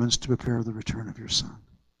instruments to prepare the return of your Son.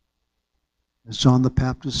 As John the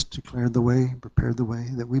Baptist declared the way, prepared the way,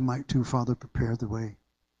 that we might too, Father, prepare the way.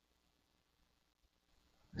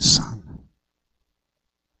 His Son.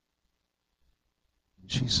 In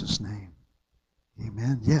Jesus' name.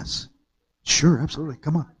 Amen. Yes. Sure, absolutely.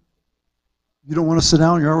 Come on. You don't want to sit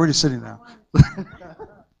down? You're already sitting down.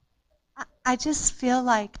 I just feel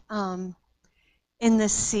like in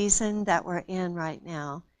this season that we're in right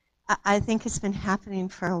now, I think it's been happening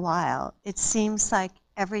for a while. It seems like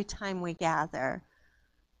every time we gather,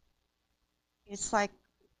 it's like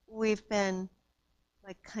we've been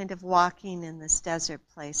like kind of walking in this desert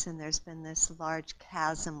place, and there's been this large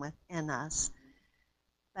chasm within us.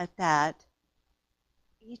 But that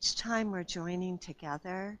each time we're joining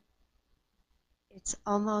together, it's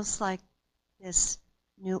almost like this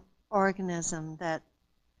new organism that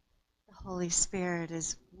the Holy Spirit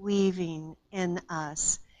is weaving in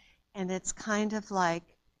us. And it's kind of like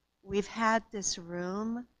we've had this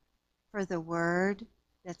room for the word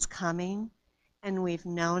that's coming, and we've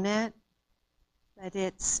known it, but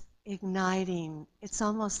it's igniting. It's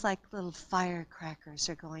almost like little firecrackers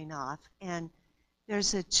are going off, and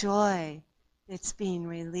there's a joy that's being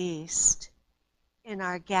released in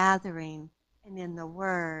our gathering and in the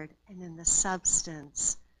word and in the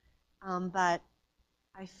substance. But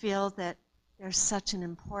I feel that there's such an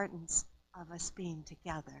importance of us being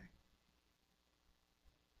together,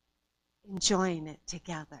 enjoying it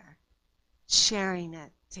together, sharing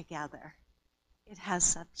it together. It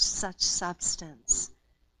has such substance.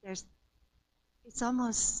 It's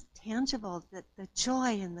almost tangible, that the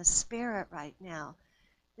joy in the Spirit right now.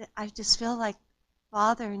 That I just feel like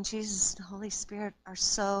Father and Jesus and Holy Spirit are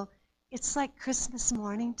so, it's like Christmas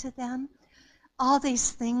morning to them. All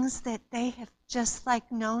these things that they have just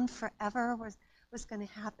like known forever was going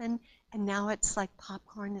to happen, and now it's like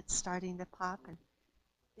popcorn, it's starting to pop, and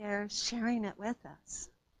they're sharing it with us.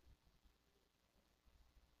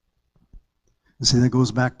 And see, that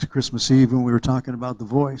goes back to Christmas Eve when we were talking about the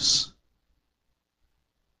voice.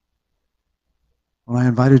 When I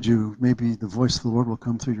invited you, maybe the voice of the Lord will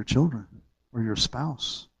come through your children or your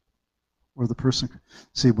spouse or the person.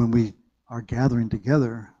 See, when we are gathering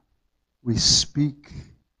together, we speak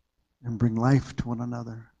and bring life to one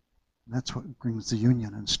another. And that's what brings the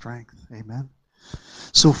union and strength. Amen.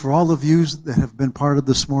 So for all of you that have been part of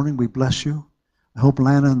this morning, we bless you. I hope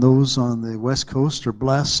Lana and those on the West Coast are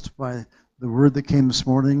blessed by the word that came this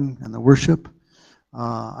morning and the worship.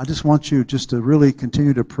 I just want you just to really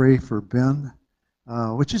continue to pray for Ben.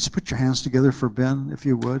 Would you just put your hands together for Ben, if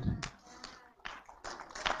you would?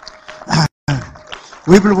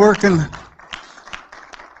 We've been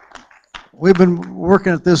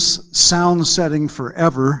working at this sound setting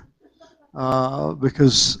forever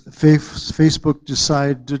because Facebook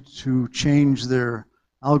decided to change their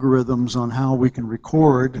algorithms on how we can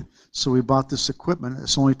record. So we bought this equipment.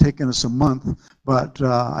 It's only taken us a month, but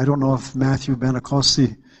I don't know if Matthew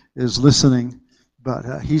Benacosti is listening,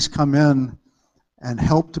 but he's come in and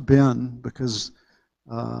helped Ben because,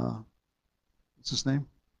 what's his name?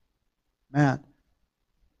 Matt.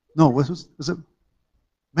 No, was it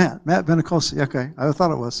Matt Benacosti? Okay, I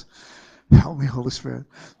thought it was. Help me, Holy Spirit.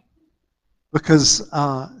 Because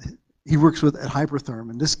he works at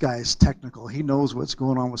Hypertherm, and this guy is technical. He knows what's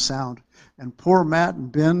going on with sound. And poor Matt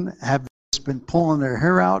and Ben have just been pulling their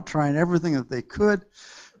hair out, trying everything that they could.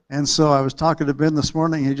 And so I was talking to Ben this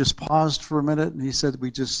morning. He just paused for a minute, and he said,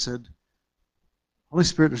 we just said, Holy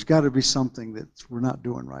Spirit, there's got to be something that we're not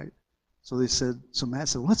doing right. So Matt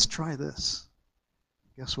said, let's try this.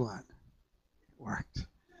 Guess what? It worked.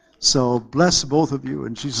 So bless both of you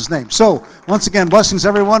in Jesus' name. So once again, blessings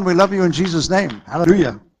everyone. We love you in Jesus' name.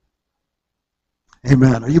 Hallelujah.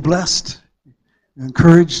 Amen. Are you blessed?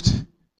 Encouraged?